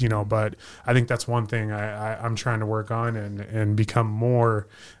did, but I think that's one thing I'm trying to work on and become more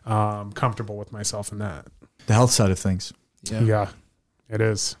comfortable with myself in that. The health side of things. Yeah, it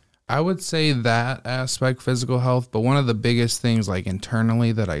is. I would say that aspect, physical health, but one of the biggest things like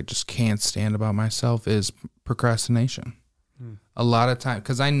internally that I just can't stand about myself is procrastination. A lot of time,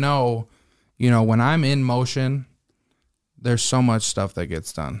 because I know, when I'm in motion, there's so much stuff that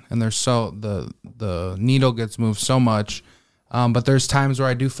gets done, and the needle gets moved so much. But there's times where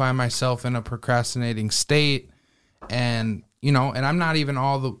I do find myself in a procrastinating state, and and I'm not even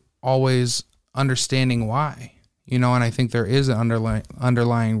always understanding why, and I think there is an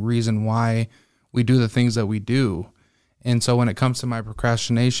underlying reason why we do the things that we do. And so when it comes to my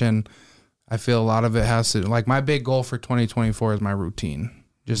procrastination, I feel a lot of it has to, like, my big goal for 2024 is my routine.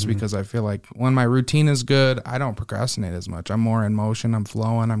 Just because I feel like when my routine is good, I don't procrastinate as much. I'm more in motion. I'm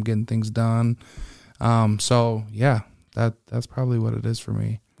flowing. I'm getting things done. So yeah, that's probably what it is for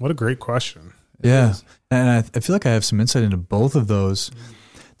me. What a great question. Yeah. And I feel like I have some insight into both of those.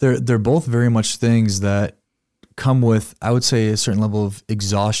 They're both very much things that come with, I would say, a certain level of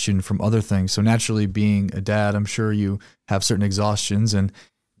exhaustion from other things. So naturally, being a dad, I'm sure you have certain exhaustions, and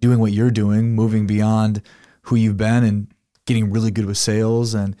doing what you're doing, moving beyond who you've been and getting really good with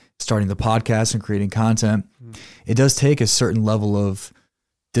sales and starting the podcast and creating content, it does take a certain level of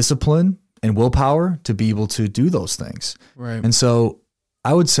discipline and willpower to be able to do those things. Right. And so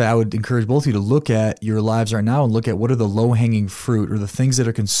I would encourage both of you to look at your lives right now and look at what are the low-hanging fruit or the things that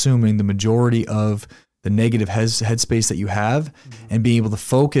are consuming the majority of the negative headspace that you have, and being able to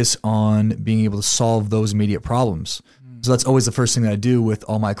focus on being able to solve those immediate problems. So that's always the first thing that I do with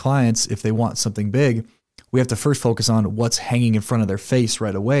all my clients. If they want something big, we have to first focus on what's hanging in front of their face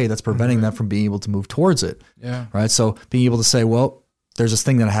right away that's preventing them from being able to move towards it. Yeah. Right. So being able to say, well, there's this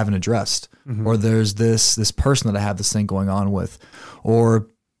thing that I haven't addressed, or there's this person that I have this thing going on with, or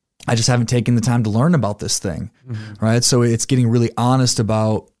I just haven't taken the time to learn about this thing. Right. So it's getting really honest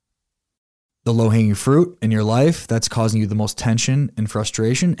about the low-hanging fruit in your life that's causing you the most tension and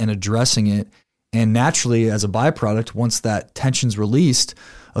frustration, and addressing it. And naturally, as a byproduct, once that tension's released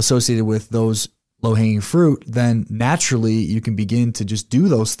associated with those low-hanging fruit, then naturally you can begin to just do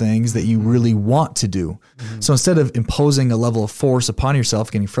those things that you really want to do. So instead of imposing a level of force upon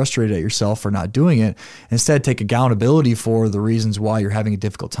yourself, getting frustrated at yourself for not doing it, instead take accountability for the reasons why you're having a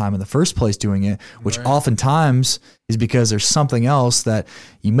difficult time in the first place doing it, which oftentimes is because there's something else that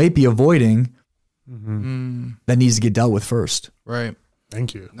you might be avoiding that needs to get dealt with first. Right.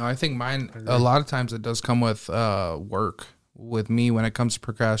 Thank you. No, I think mine, a lot of times it does come with work with me when it comes to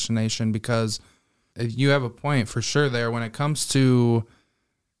procrastination, because you have a point for sure there when it comes to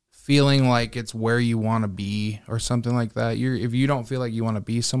feeling like it's where you want to be or something like that. If you don't feel like you want to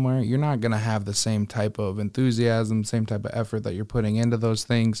be somewhere, you're not going to have the same type of enthusiasm, same type of effort that you're putting into those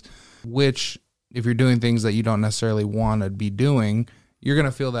things, which if you're doing things that you don't necessarily want to be doing, you're going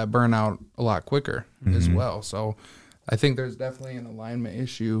to feel that burnout a lot quicker as well. So I think there's definitely an alignment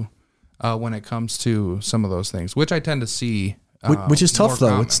issue when it comes to some of those things, which I tend to see. Which is tough though.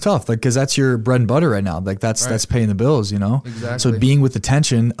 Common. It's tough, like, because that's your bread and butter right now. Like that's paying the bills, Exactly. So being with the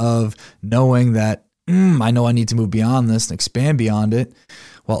tension of knowing that I know I need to move beyond this and expand beyond it,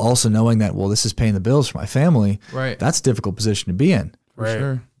 while also knowing that, well, this is paying the bills for my family. Right. That's a difficult position to be in. For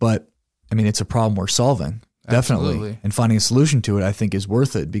sure. But I mean, it's a problem worth solving. Definitely. Absolutely. And finding a solution to it, I think, is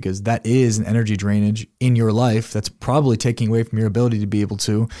worth it, because that is an energy drainage in your life that's probably taking away from your ability to be able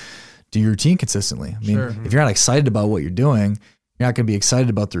to do your routine consistently. I mean, if you're not excited about what you're doing, you're not going to be excited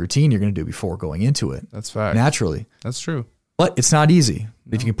about the routine you're going to do before going into it. That's fact. Naturally. That's true. But it's not easy.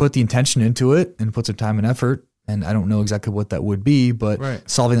 No. If you can put the intention into it and put some time and effort, and I don't know exactly what that would be, but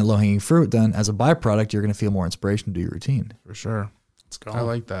solving that low-hanging fruit, then as a byproduct, you're going to feel more inspiration to do your routine. For sure. Let's go. I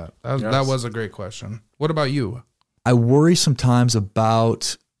like that. That was a great question. What about you? I worry sometimes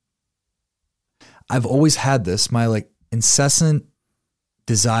about, I've always had this, my like incessant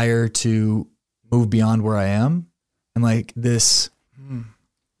desire to move beyond where I am, and like this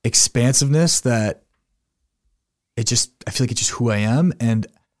expansiveness that I feel like it's just who I am. And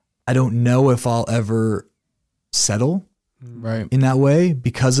I don't know if I'll ever settle in that way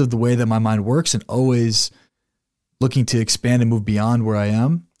because of the way that my mind works, and always looking to expand and move beyond where I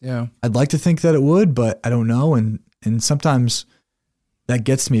am. Yeah. I'd like to think that it would, but I don't know. And sometimes that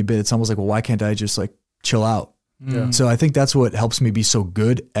gets to me a bit. It's almost like, well, why can't I just like chill out? Yeah. So I think that's what helps me be so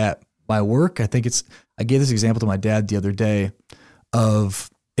good at my work. I gave this example to my dad the other day of,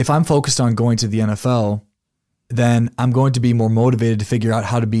 if I'm focused on going to the NFL, then I'm going to be more motivated to figure out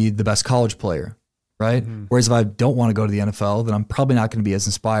how to be the best college player. Right. Mm-hmm. Whereas if I don't want to go to the NFL, then I'm probably not going to be as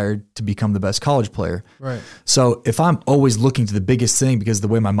inspired to become the best college player. Right. So if I'm always looking to the biggest thing, because the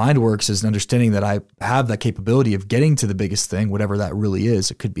way my mind works is understanding that I have that capability of getting to the biggest thing, whatever that really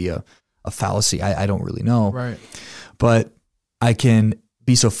is. It could be a fallacy. I don't really know. Right. But I can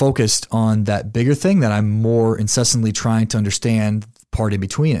be so focused on that bigger thing that I'm more incessantly trying to understand the part in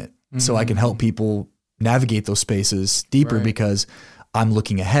between it. Mm-hmm. So I can help people navigate those spaces deeper because I'm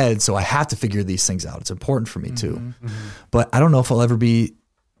looking ahead, so I have to figure these things out. It's important for me too. Mm-hmm. But I don't know if I'll ever be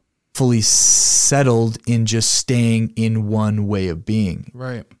fully settled in just staying in one way of being.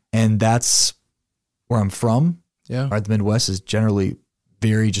 Right. And that's where I'm from. Yeah. Right. The Midwest is generally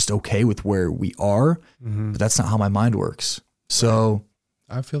very just okay with where we are, but that's not how my mind works. So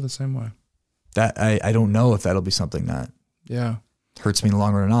I feel the same way. That I don't know if that'll be something that hurts me in the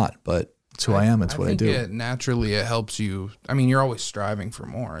long run or not, but it's who I am. It's what I do. Naturally, it helps you. I mean, you're always striving for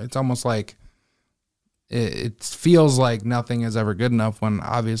more. It's almost like it feels like nothing is ever good enough, when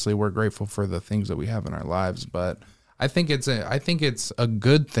obviously we're grateful for the things that we have in our lives. But I think it's a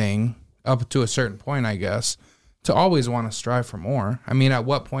good thing up to a certain point, I guess, to always want to strive for more. I mean, at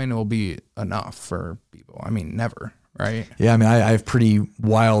what point it will be enough for people? I mean, never, right? Yeah, I mean, I have pretty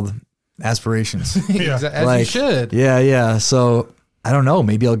wild aspirations. As you should. Yeah. So I don't know,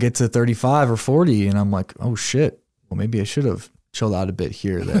 maybe I'll get to 35 or 40 and I'm like, oh shit, well, maybe I should have chilled out a bit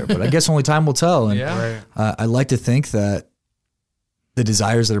here or there, but I guess only time will tell. And I like to think that the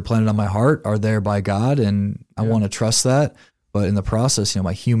desires that are planted on my heart are there by God, and I want to trust that. But in the process,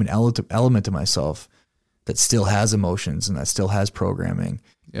 my human element to myself that still has emotions and that still has programming,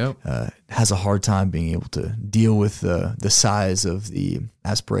 has a hard time being able to deal with the size of the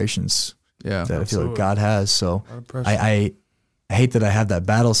aspirations that I feel like God has. So I hate that I have that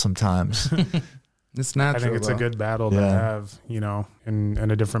battle sometimes. It's natural. I think it's a good battle to have, in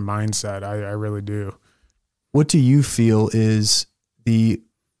a different mindset. I really do. What do you feel is the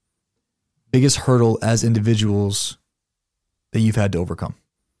biggest hurdle as individuals that you've had to overcome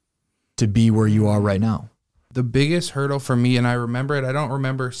to be where you are right now? The biggest hurdle for me, and I remember it, I don't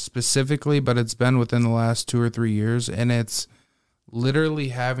remember specifically, but it's been within the last 2 or 3 years, and it's literally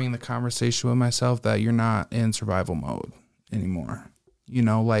having the conversation with myself that you're not in survival mode anymore.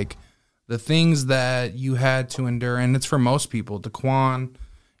 Like the things that you had to endure, and it's for most people. Daquan,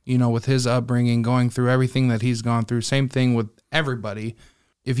 with his upbringing, going through everything that he's gone through, same thing with everybody.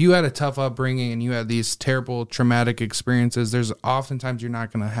 If you had a tough upbringing and you had these terrible traumatic experiences, there's oftentimes you're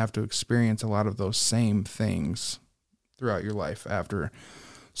not going to have to experience a lot of those same things throughout your life after.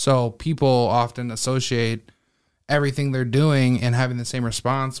 So people often associate everything they're doing and having the same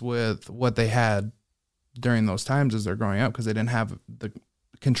response with what they had during those times as they're growing up, because they didn't have the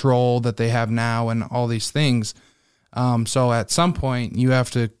control that they have now and all these things. So at some point you have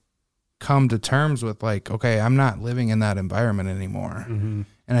to come to terms with like, okay, I'm not living in that environment anymore. Mm-hmm.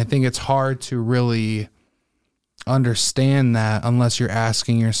 And I think it's hard to really understand that unless you're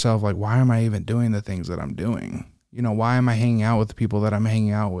asking yourself, like, why am I even doing the things that I'm doing? Why am I hanging out with the people that I'm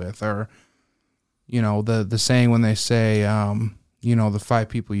hanging out with? Or, the saying when they say, the 5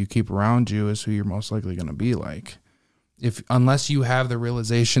 people you keep around you is who you're most likely going to be like. Unless you have the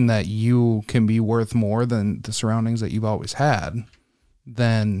realization that you can be worth more than the surroundings that you've always had,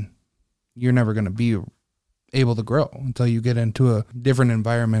 then you're never going to be able to grow until you get into a different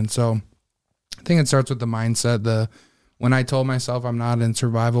environment. So I think it starts with the mindset. when I told myself I'm not in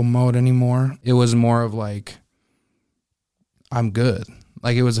survival mode anymore, it was more of like, I'm good.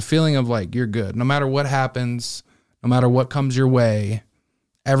 Like, it was a feeling of like, you're good. No matter what happens, no matter what comes your way,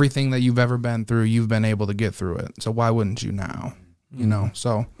 everything that you've ever been through, you've been able to get through it. So why wouldn't you now? You know,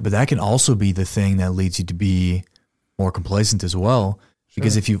 so. But that can also be the thing that leads you to be more complacent as well.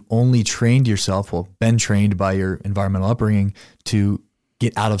 Because if you've only trained yourself, been trained by your environmental upbringing to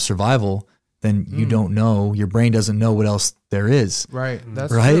get out of survival, then you don't know, your brain doesn't know what else there is. Right.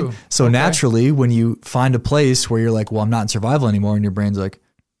 That's right. true. So naturally, when you find a place where you're like, well, I'm not in survival anymore, and your brain's like,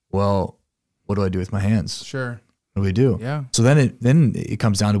 well, what do I do with my hands? Sure. What do we do? Yeah. So then it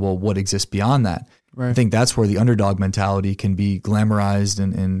comes down to, well, what exists beyond that? Right. I think that's where the underdog mentality can be glamorized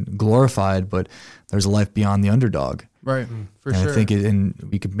and glorified, but there's a life beyond the underdog. Right. For and sure. I think and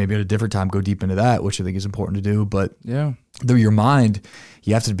we could maybe at a different time go deep into that, which I think is important to do. But yeah, through your mind,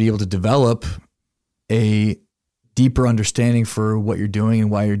 you have to be able to develop a deeper understanding for what you're doing and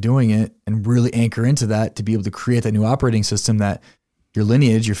why you're doing it, and really anchor into that to be able to create that new operating system that your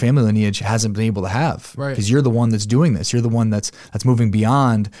lineage, your family lineage hasn't been able to have. Right. Because you're the one that's doing this. You're the one that's moving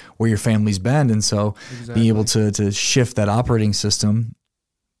beyond where your family's been. And so being able to shift that operating system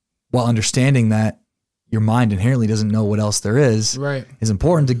while understanding that your mind inherently doesn't know what else there is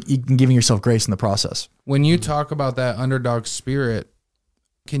important to giving yourself grace in the process. When you talk about that underdog spirit,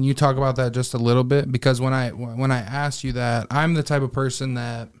 can you talk about that just a little bit? Because when I asked you that, I'm the type of person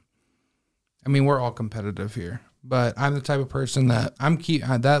that, I mean, we're all competitive here, but I'm the type of person that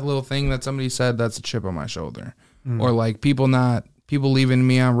that little thing that somebody said, that's a chip on my shoulder. Or like people leaving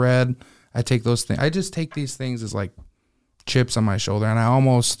me on red. I take those things. I just take these things as like chips on my shoulder, and I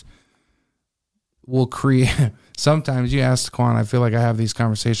almost will create. Sometimes you ask Quan, I feel like I have these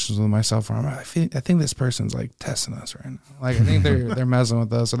conversations with myself where I think this person's like testing us right now. Like I think they're messing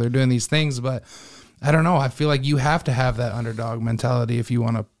with us, or they're doing these things, but I don't know. I feel like you have to have that underdog mentality if you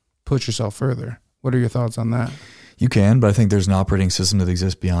want to push yourself further. What are your thoughts on that? You can, but I think there's an operating system that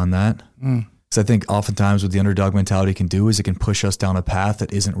exists beyond that. Because I think oftentimes what the underdog mentality can do is it can push us down a path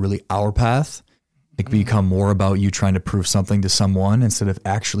that isn't really our path. It can become more about you trying to prove something to someone instead of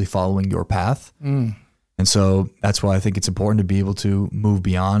actually following your path. And so that's why I think it's important to be able to move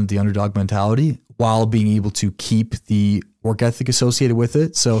beyond the underdog mentality while being able to keep the work ethic associated with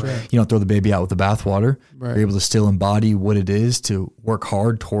it. So you don't throw the baby out with the bathwater. You're able to still embody what it is to work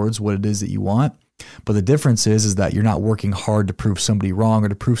hard towards what it is that you want. But the difference is that you're not working hard to prove somebody wrong or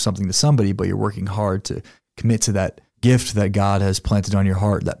to prove something to somebody, but you're working hard to commit to that gift that God has planted on your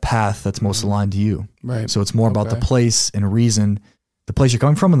heart, that path that's most aligned to you. Right. So it's more about the place and reason, the place you're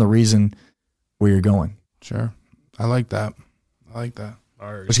coming from and the reason where you're going. Sure. I like that.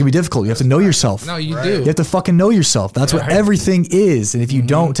 Which can be difficult. You have to know yourself. No, you do. You have to fucking know yourself. That's what everything is. And if you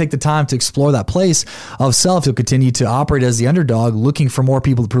don't take the time to explore that place of self, you'll continue to operate as the underdog, looking for more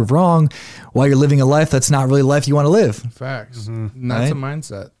people to prove wrong while you're living a life that's not really a life you want to live. Facts. And that's a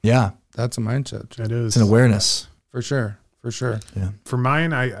mindset. Yeah. That's a mindset. It is. It's an awareness. For sure. Yeah. For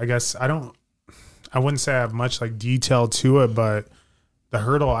mine, I guess I wouldn't say I have much like detail to it, but the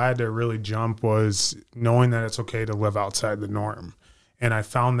hurdle I had to really jump was knowing that it's okay to live outside the norm. And I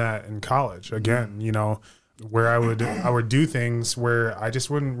found that in college again, where I would do things where I just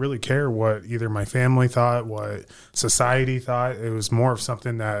wouldn't really care what either my family thought, what society thought. It was more of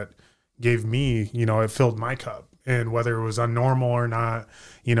something that gave me, it filled my cup. And whether it was unnormal or not,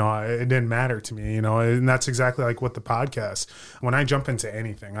 it didn't matter to me, and that's exactly like with the podcast. When I jump into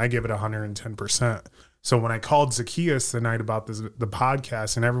anything, I give it 110%. So when I called Zacchaeus the night about the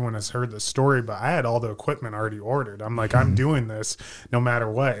podcast, and everyone has heard the story, but I had all the equipment already ordered. I'm like, I'm doing this no matter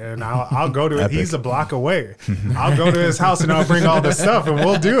what. And I'll go to it. He's a block away. I'll go to his house and I'll bring all the stuff and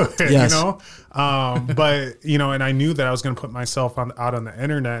we'll do it, Yes. But, and I knew that I was going to put myself out on the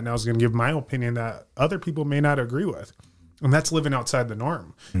internet, and I was going to give my opinion that other people may not agree with. And that's living outside the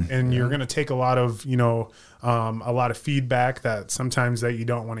norm. And you're going to take a lot of feedback that sometimes that you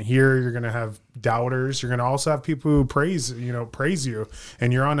don't want to hear. You're going to have doubters. You're going to also have people who praise you,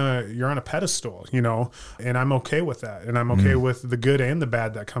 and you're on a pedestal, and I'm okay with that. And I'm okay with the good and the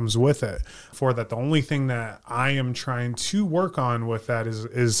bad that comes with it. For that, the only thing that I am trying to work on with that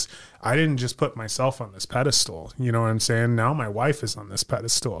is I didn't just put myself on this pedestal. You know what I'm saying? Now my wife is on this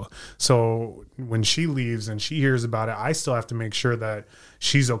pedestal. So when she leaves and she hears about it, I still have to make sure that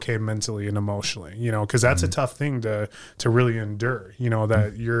she's okay mentally and emotionally, because that's a tough thing to really endure,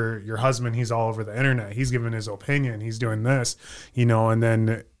 that your husband, he's all over the internet. He's giving his opinion. He's doing this, and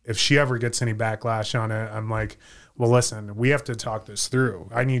then if she ever gets any backlash on it, I'm like, well, listen, we have to talk this through.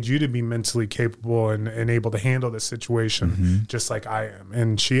 I need you to be mentally capable and able to handle this situation just like I am.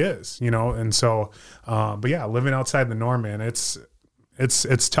 And she is, you know? And so, but yeah, living outside the norm, man, it's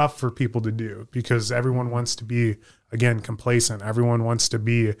tough for people to do because everyone wants to be, again, complacent. Everyone wants to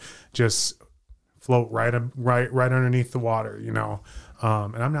be just float right underneath the water, you know?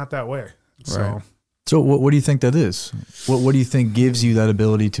 And I'm not that way. So what do you think that is? What do you think gives you that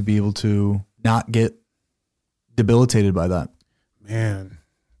ability to be able to not get debilitated by that? Man,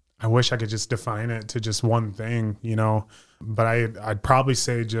 I wish I could just define it to just one thing, you know, but I'd probably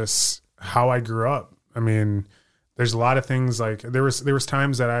say just how I grew up. I mean, there's a lot of things like there was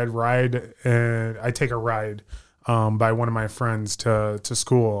times that I'd take a ride by one of my friends to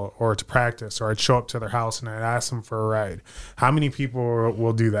school or to practice, or I'd show up to their house and I'd ask them for a ride. How many people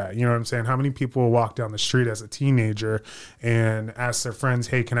will do that? You know what I'm saying? How many people will walk down the street as a teenager and ask their friends,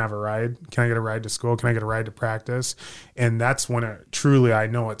 hey, can I have a ride? Can I get a ride to school? Can I get a ride to practice? And that's when I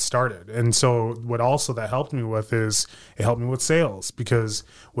know it started. And so what also that helped me with is it helped me with sales, because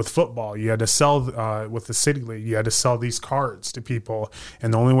with football, you had to sell, with the city league, you had to sell these cards to people.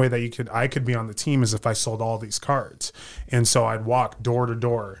 And the only way that I could be on the team is if I sold all these cards. And so I'd walk door to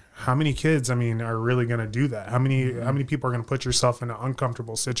door. How many kids, I mean, are really going to do that? How many people are going to put yourself in an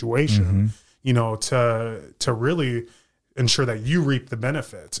uncomfortable situation, you know, to really ensure that you reap the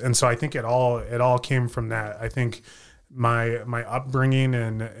benefits? And so I think it all came from that. I think my upbringing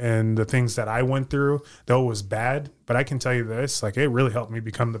and the things that I went through, though it was bad, but I can tell you this, like, it really helped me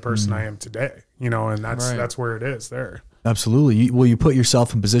become the person I am today, you know, and that's where it is there. Absolutely. You put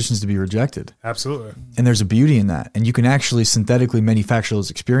yourself in positions to be rejected. Absolutely. And there's a beauty in that. And you can actually synthetically manufacture those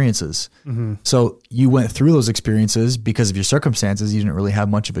experiences. So you went through those experiences because of your circumstances. You didn't really have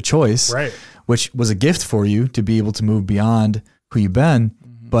much of a choice, right? Which was a gift for you to be able to move beyond who you've been.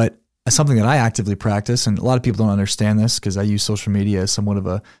 But something that I actively practice, and a lot of people don't understand this because I use social media as somewhat of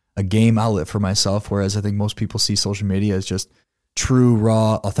a game outlet for myself, whereas I think most people see social media as just true,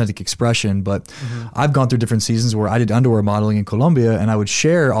 raw, authentic expression. But I've gone through different seasons where I did underwear modeling in Colombia, and I would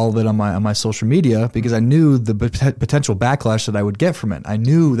share all of it on my social media because I knew the potential backlash that I would get from it. I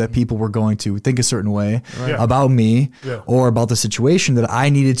knew that people were going to think a certain way about me or about the situation that I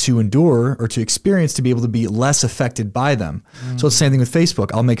needed to endure or to experience to be able to be less affected by them. So it's the same thing with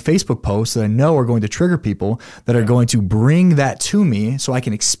Facebook. I'll make Facebook posts that I know are going to trigger people that are going to bring that to me so I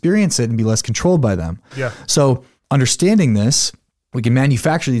can experience it and be less controlled by them. So understanding this, we can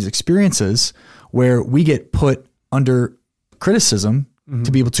manufacture these experiences where we get put under criticism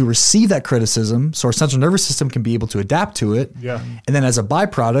to be able to receive that criticism, so our central nervous system can be able to adapt to it. And then as a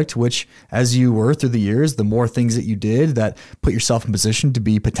byproduct, which as you were through the years, the more things that you did that put yourself in position to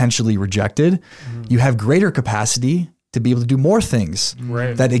be potentially rejected, you have greater capacity to be able to do more things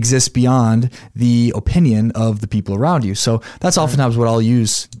that exist beyond the opinion of the people around you. So that's oftentimes what I'll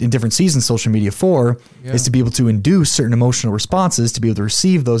use in different seasons social media for, is to be able to induce certain emotional responses, to be able to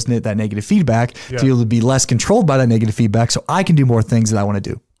receive that negative feedback, to be able to be less controlled by that negative feedback so I can do more things that I want to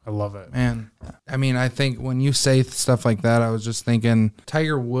do. I love it. Man, I mean, I think when you say stuff like that, I was just thinking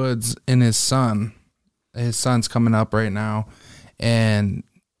Tiger Woods and his son's coming up right now, and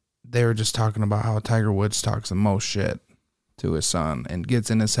they were just talking about how Tiger Woods talks the most shit to his son and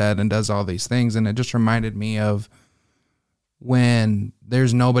gets in his head and does all these things. And it just reminded me of when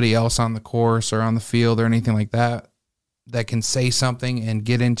there's nobody else on the course or on the field or anything like that that can say something and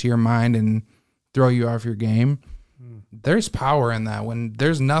get into your mind and throw you off your game. There's power in that when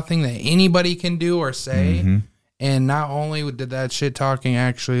there's nothing that anybody can do or say. And not only did that shit talking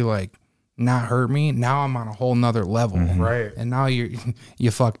actually like not hurt me, now I'm on a whole nother level. Right. And now you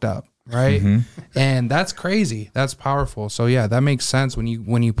fucked up. Right. And that's crazy. That's powerful. So yeah, that makes sense when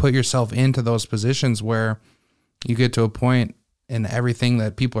you put yourself into those positions where you get to a point in everything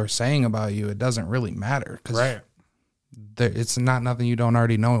that people are saying about you, it doesn't really matter. Cause it's not nothing you don't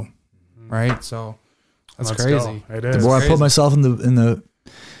already know. Right. So that's crazy. It is. The more crazy. I put myself in the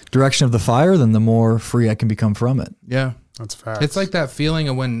direction of the fire, then the more free I can become from it. Yeah. That's facts. It's like that feeling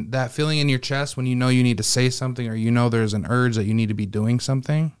of that feeling in your chest when you know you need to say something, or you know there's an urge that you need to be doing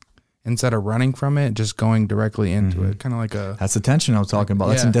something, instead of running from it, just going directly into it. Kind of like that's the tension I was talking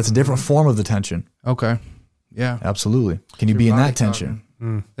about. That's a different form of the tension. Okay. Yeah. Absolutely. Can you be in that tension?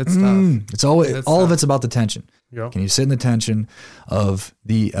 It's tough. It's always all of it's about the tension. Yep. Can you sit in the tension of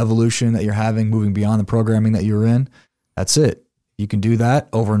the evolution that you're having, moving beyond the programming that you're in? That's it. You can do that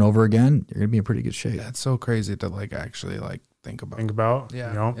over and over again. You're gonna be in pretty good shape. That's so crazy to actually think about. Yeah,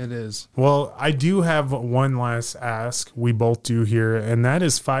 you know? It is. Well, I do have one last ask. We both do here, and that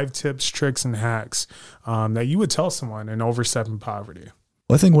is 5 tips, tricks, and hacks that you would tell someone in overstepping poverty.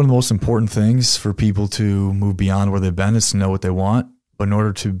 Well, I think one of the most important things for people to move beyond where they've been is to know what they want. But in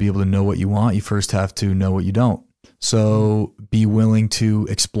order to be able to know what you want, you first have to know what you don't. So be willing to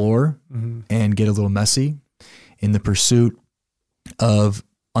explore and get a little messy in the pursuit of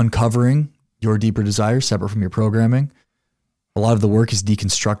uncovering your deeper desires separate from your programming. A lot of the work is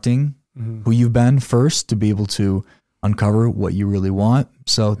deconstructing who you've been first to be able to uncover what you really want.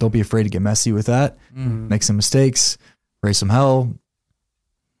 So don't be afraid to get messy with that. Make some mistakes, raise some hell,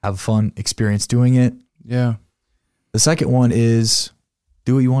 have a fun experience doing it. Yeah. The second one is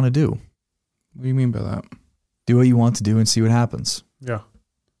do what you want to do. What do you mean by that? Do what you want to do and see what happens. Yeah.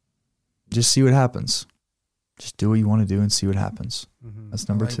 Just see what happens. Just do what you want to do and see what happens. That's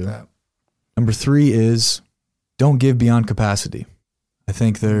number two. That. Number three is don't give beyond capacity. I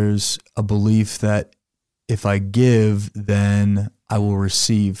think there's a belief that if I give, then I will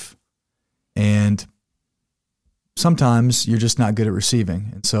receive. And sometimes you're just not good at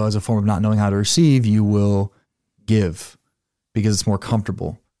receiving. And so as a form of not knowing how to receive, you will give because it's more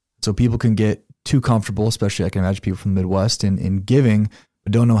comfortable. So people can get too comfortable, especially I can imagine people from the Midwest in giving,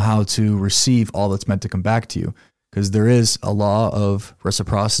 but don't know how to receive all that's meant to come back to you. Because there is a law of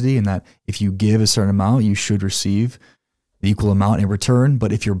reciprocity in that if you give a certain amount, you should receive the equal amount in return.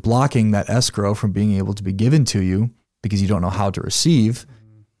 But if you're blocking that escrow from being able to be given to you because you don't know how to receive,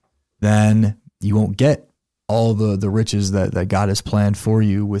 then you won't get all the riches that God has planned for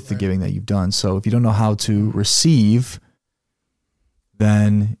you with the giving that you've done. So if you don't know how to receive,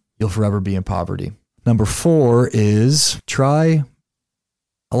 then you'll forever be in poverty. Number 4 is try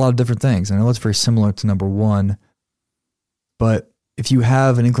a lot of different things. I know it's very similar to number 1, but if you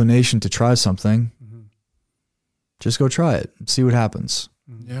have an inclination to try something, just go try it and see what happens.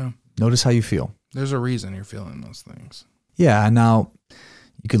 Yeah. Notice how you feel. There's a reason you're feeling those things. Yeah. Now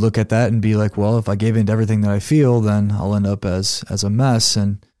you could look at that and be like, well, if I gave in to everything that I feel, then I'll end up as a mess.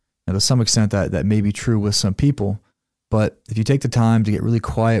 And to some extent that may be true with some people. But if you take the time to get really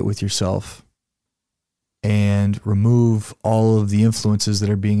quiet with yourself and remove all of the influences that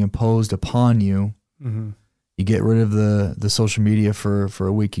are being imposed upon you, you get rid of the social media for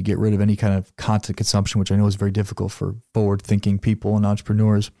a week, you get rid of any kind of content consumption, which I know is very difficult for forward-thinking people and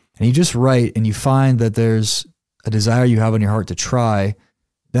entrepreneurs. And you just write and you find that there's a desire you have on your heart to try,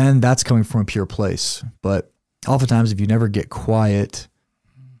 then that's coming from a pure place. But oftentimes if you never get quiet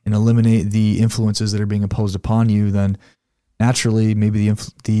and eliminate the influences that are being imposed upon you, then naturally maybe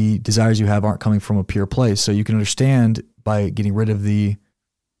the desires you have aren't coming from a pure place. So you can understand by getting rid of the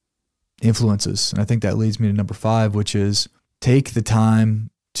influences. And I think that leads me to number 5, which is take the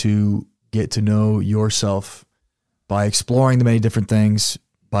time to get to know yourself by exploring the many different things,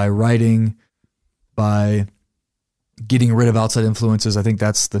 by writing, by getting rid of outside influences. I think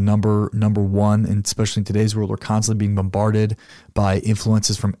that's the number 1, and especially in today's world, we're constantly being bombarded by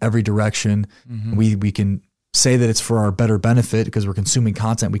influences from every direction. We can say that it's for our better benefit because we're consuming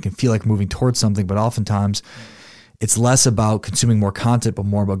content. We can feel like moving towards something, but oftentimes it's less about consuming more content, but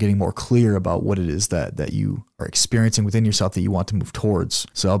more about getting more clear about what it is that you are experiencing within yourself that you want to move towards.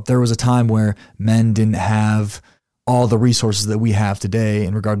 So there was a time where men didn't have all the resources that we have today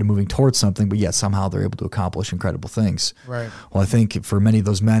in regard to moving towards something, but yet somehow they're able to accomplish incredible things. Right. Well, I think for many of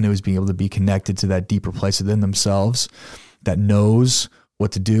those men, it was being able to be connected to that deeper place within themselves that knows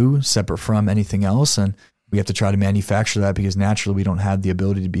what to do separate from anything else. And we have to try to manufacture that because naturally we don't have the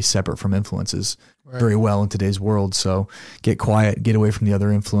ability to be separate from influences very well in today's world. So get quiet, get away from the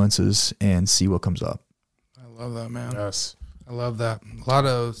other influences and see what comes up. I love that, man. Yes. I love that. A lot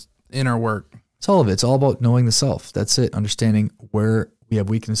of inner work. It's all of it. It's all about knowing the self. That's it. Understanding where we have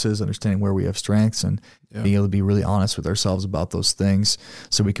weaknesses, understanding where we have strengths, and being able to be really honest with ourselves about those things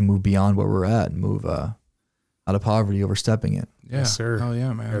so we can move beyond where we're at and move out of poverty, overstepping it. Yeah. Yes, sir. Hell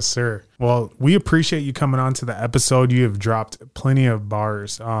yeah, man. Yes, sir. Well, we appreciate you coming on to the episode. You have dropped plenty of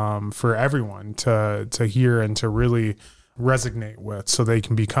bars for everyone to hear and to really resonate with so they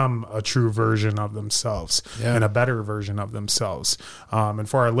can become a true version of themselves and a better version of themselves. And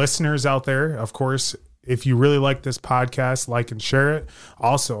for our listeners out there, of course, if you really like this podcast, like and share it.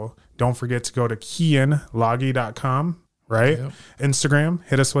 Also, don't forget to go to KeyenLage.com, right? Yep. Instagram,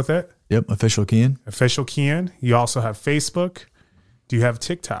 hit us with it. Yep, official Keyen. Official Keyen. You also have Facebook. Do you have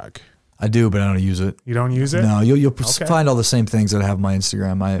TikTok? I do, but I don't use it. You don't use it? No, you'll find all the same things that I have on my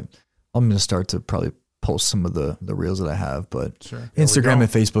Instagram. I'm going to start to probably post some of the reels that I have, but Instagram and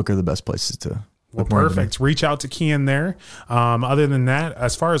Facebook are the best places to. Well, perfect. Reach out to Keyen there. Other than that,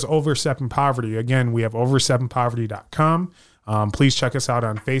 as far as Overstepping Poverty, again, we have oversteppingpoverty.com. Please check us out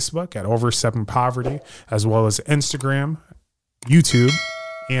on Facebook at Overstepping Poverty, as well as Instagram, YouTube,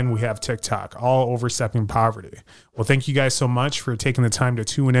 and we have TikTok, all Overstepping Poverty. Well, thank you guys so much for taking the time to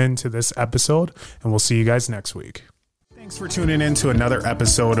tune in to this episode, and we'll see you guys next week. Thanks for tuning in to another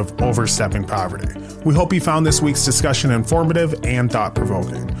episode of Overstepping Poverty. We hope you found this week's discussion informative and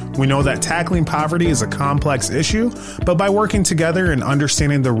thought-provoking. We know that tackling poverty is a complex issue, but by working together and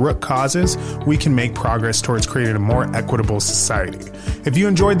understanding the root causes, we can make progress towards creating a more equitable society. If you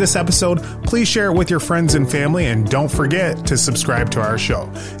enjoyed this episode, please share it with your friends and family, and don't forget to subscribe to our show.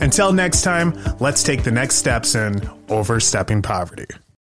 Until next time, let's take the next steps in Overstepping Poverty.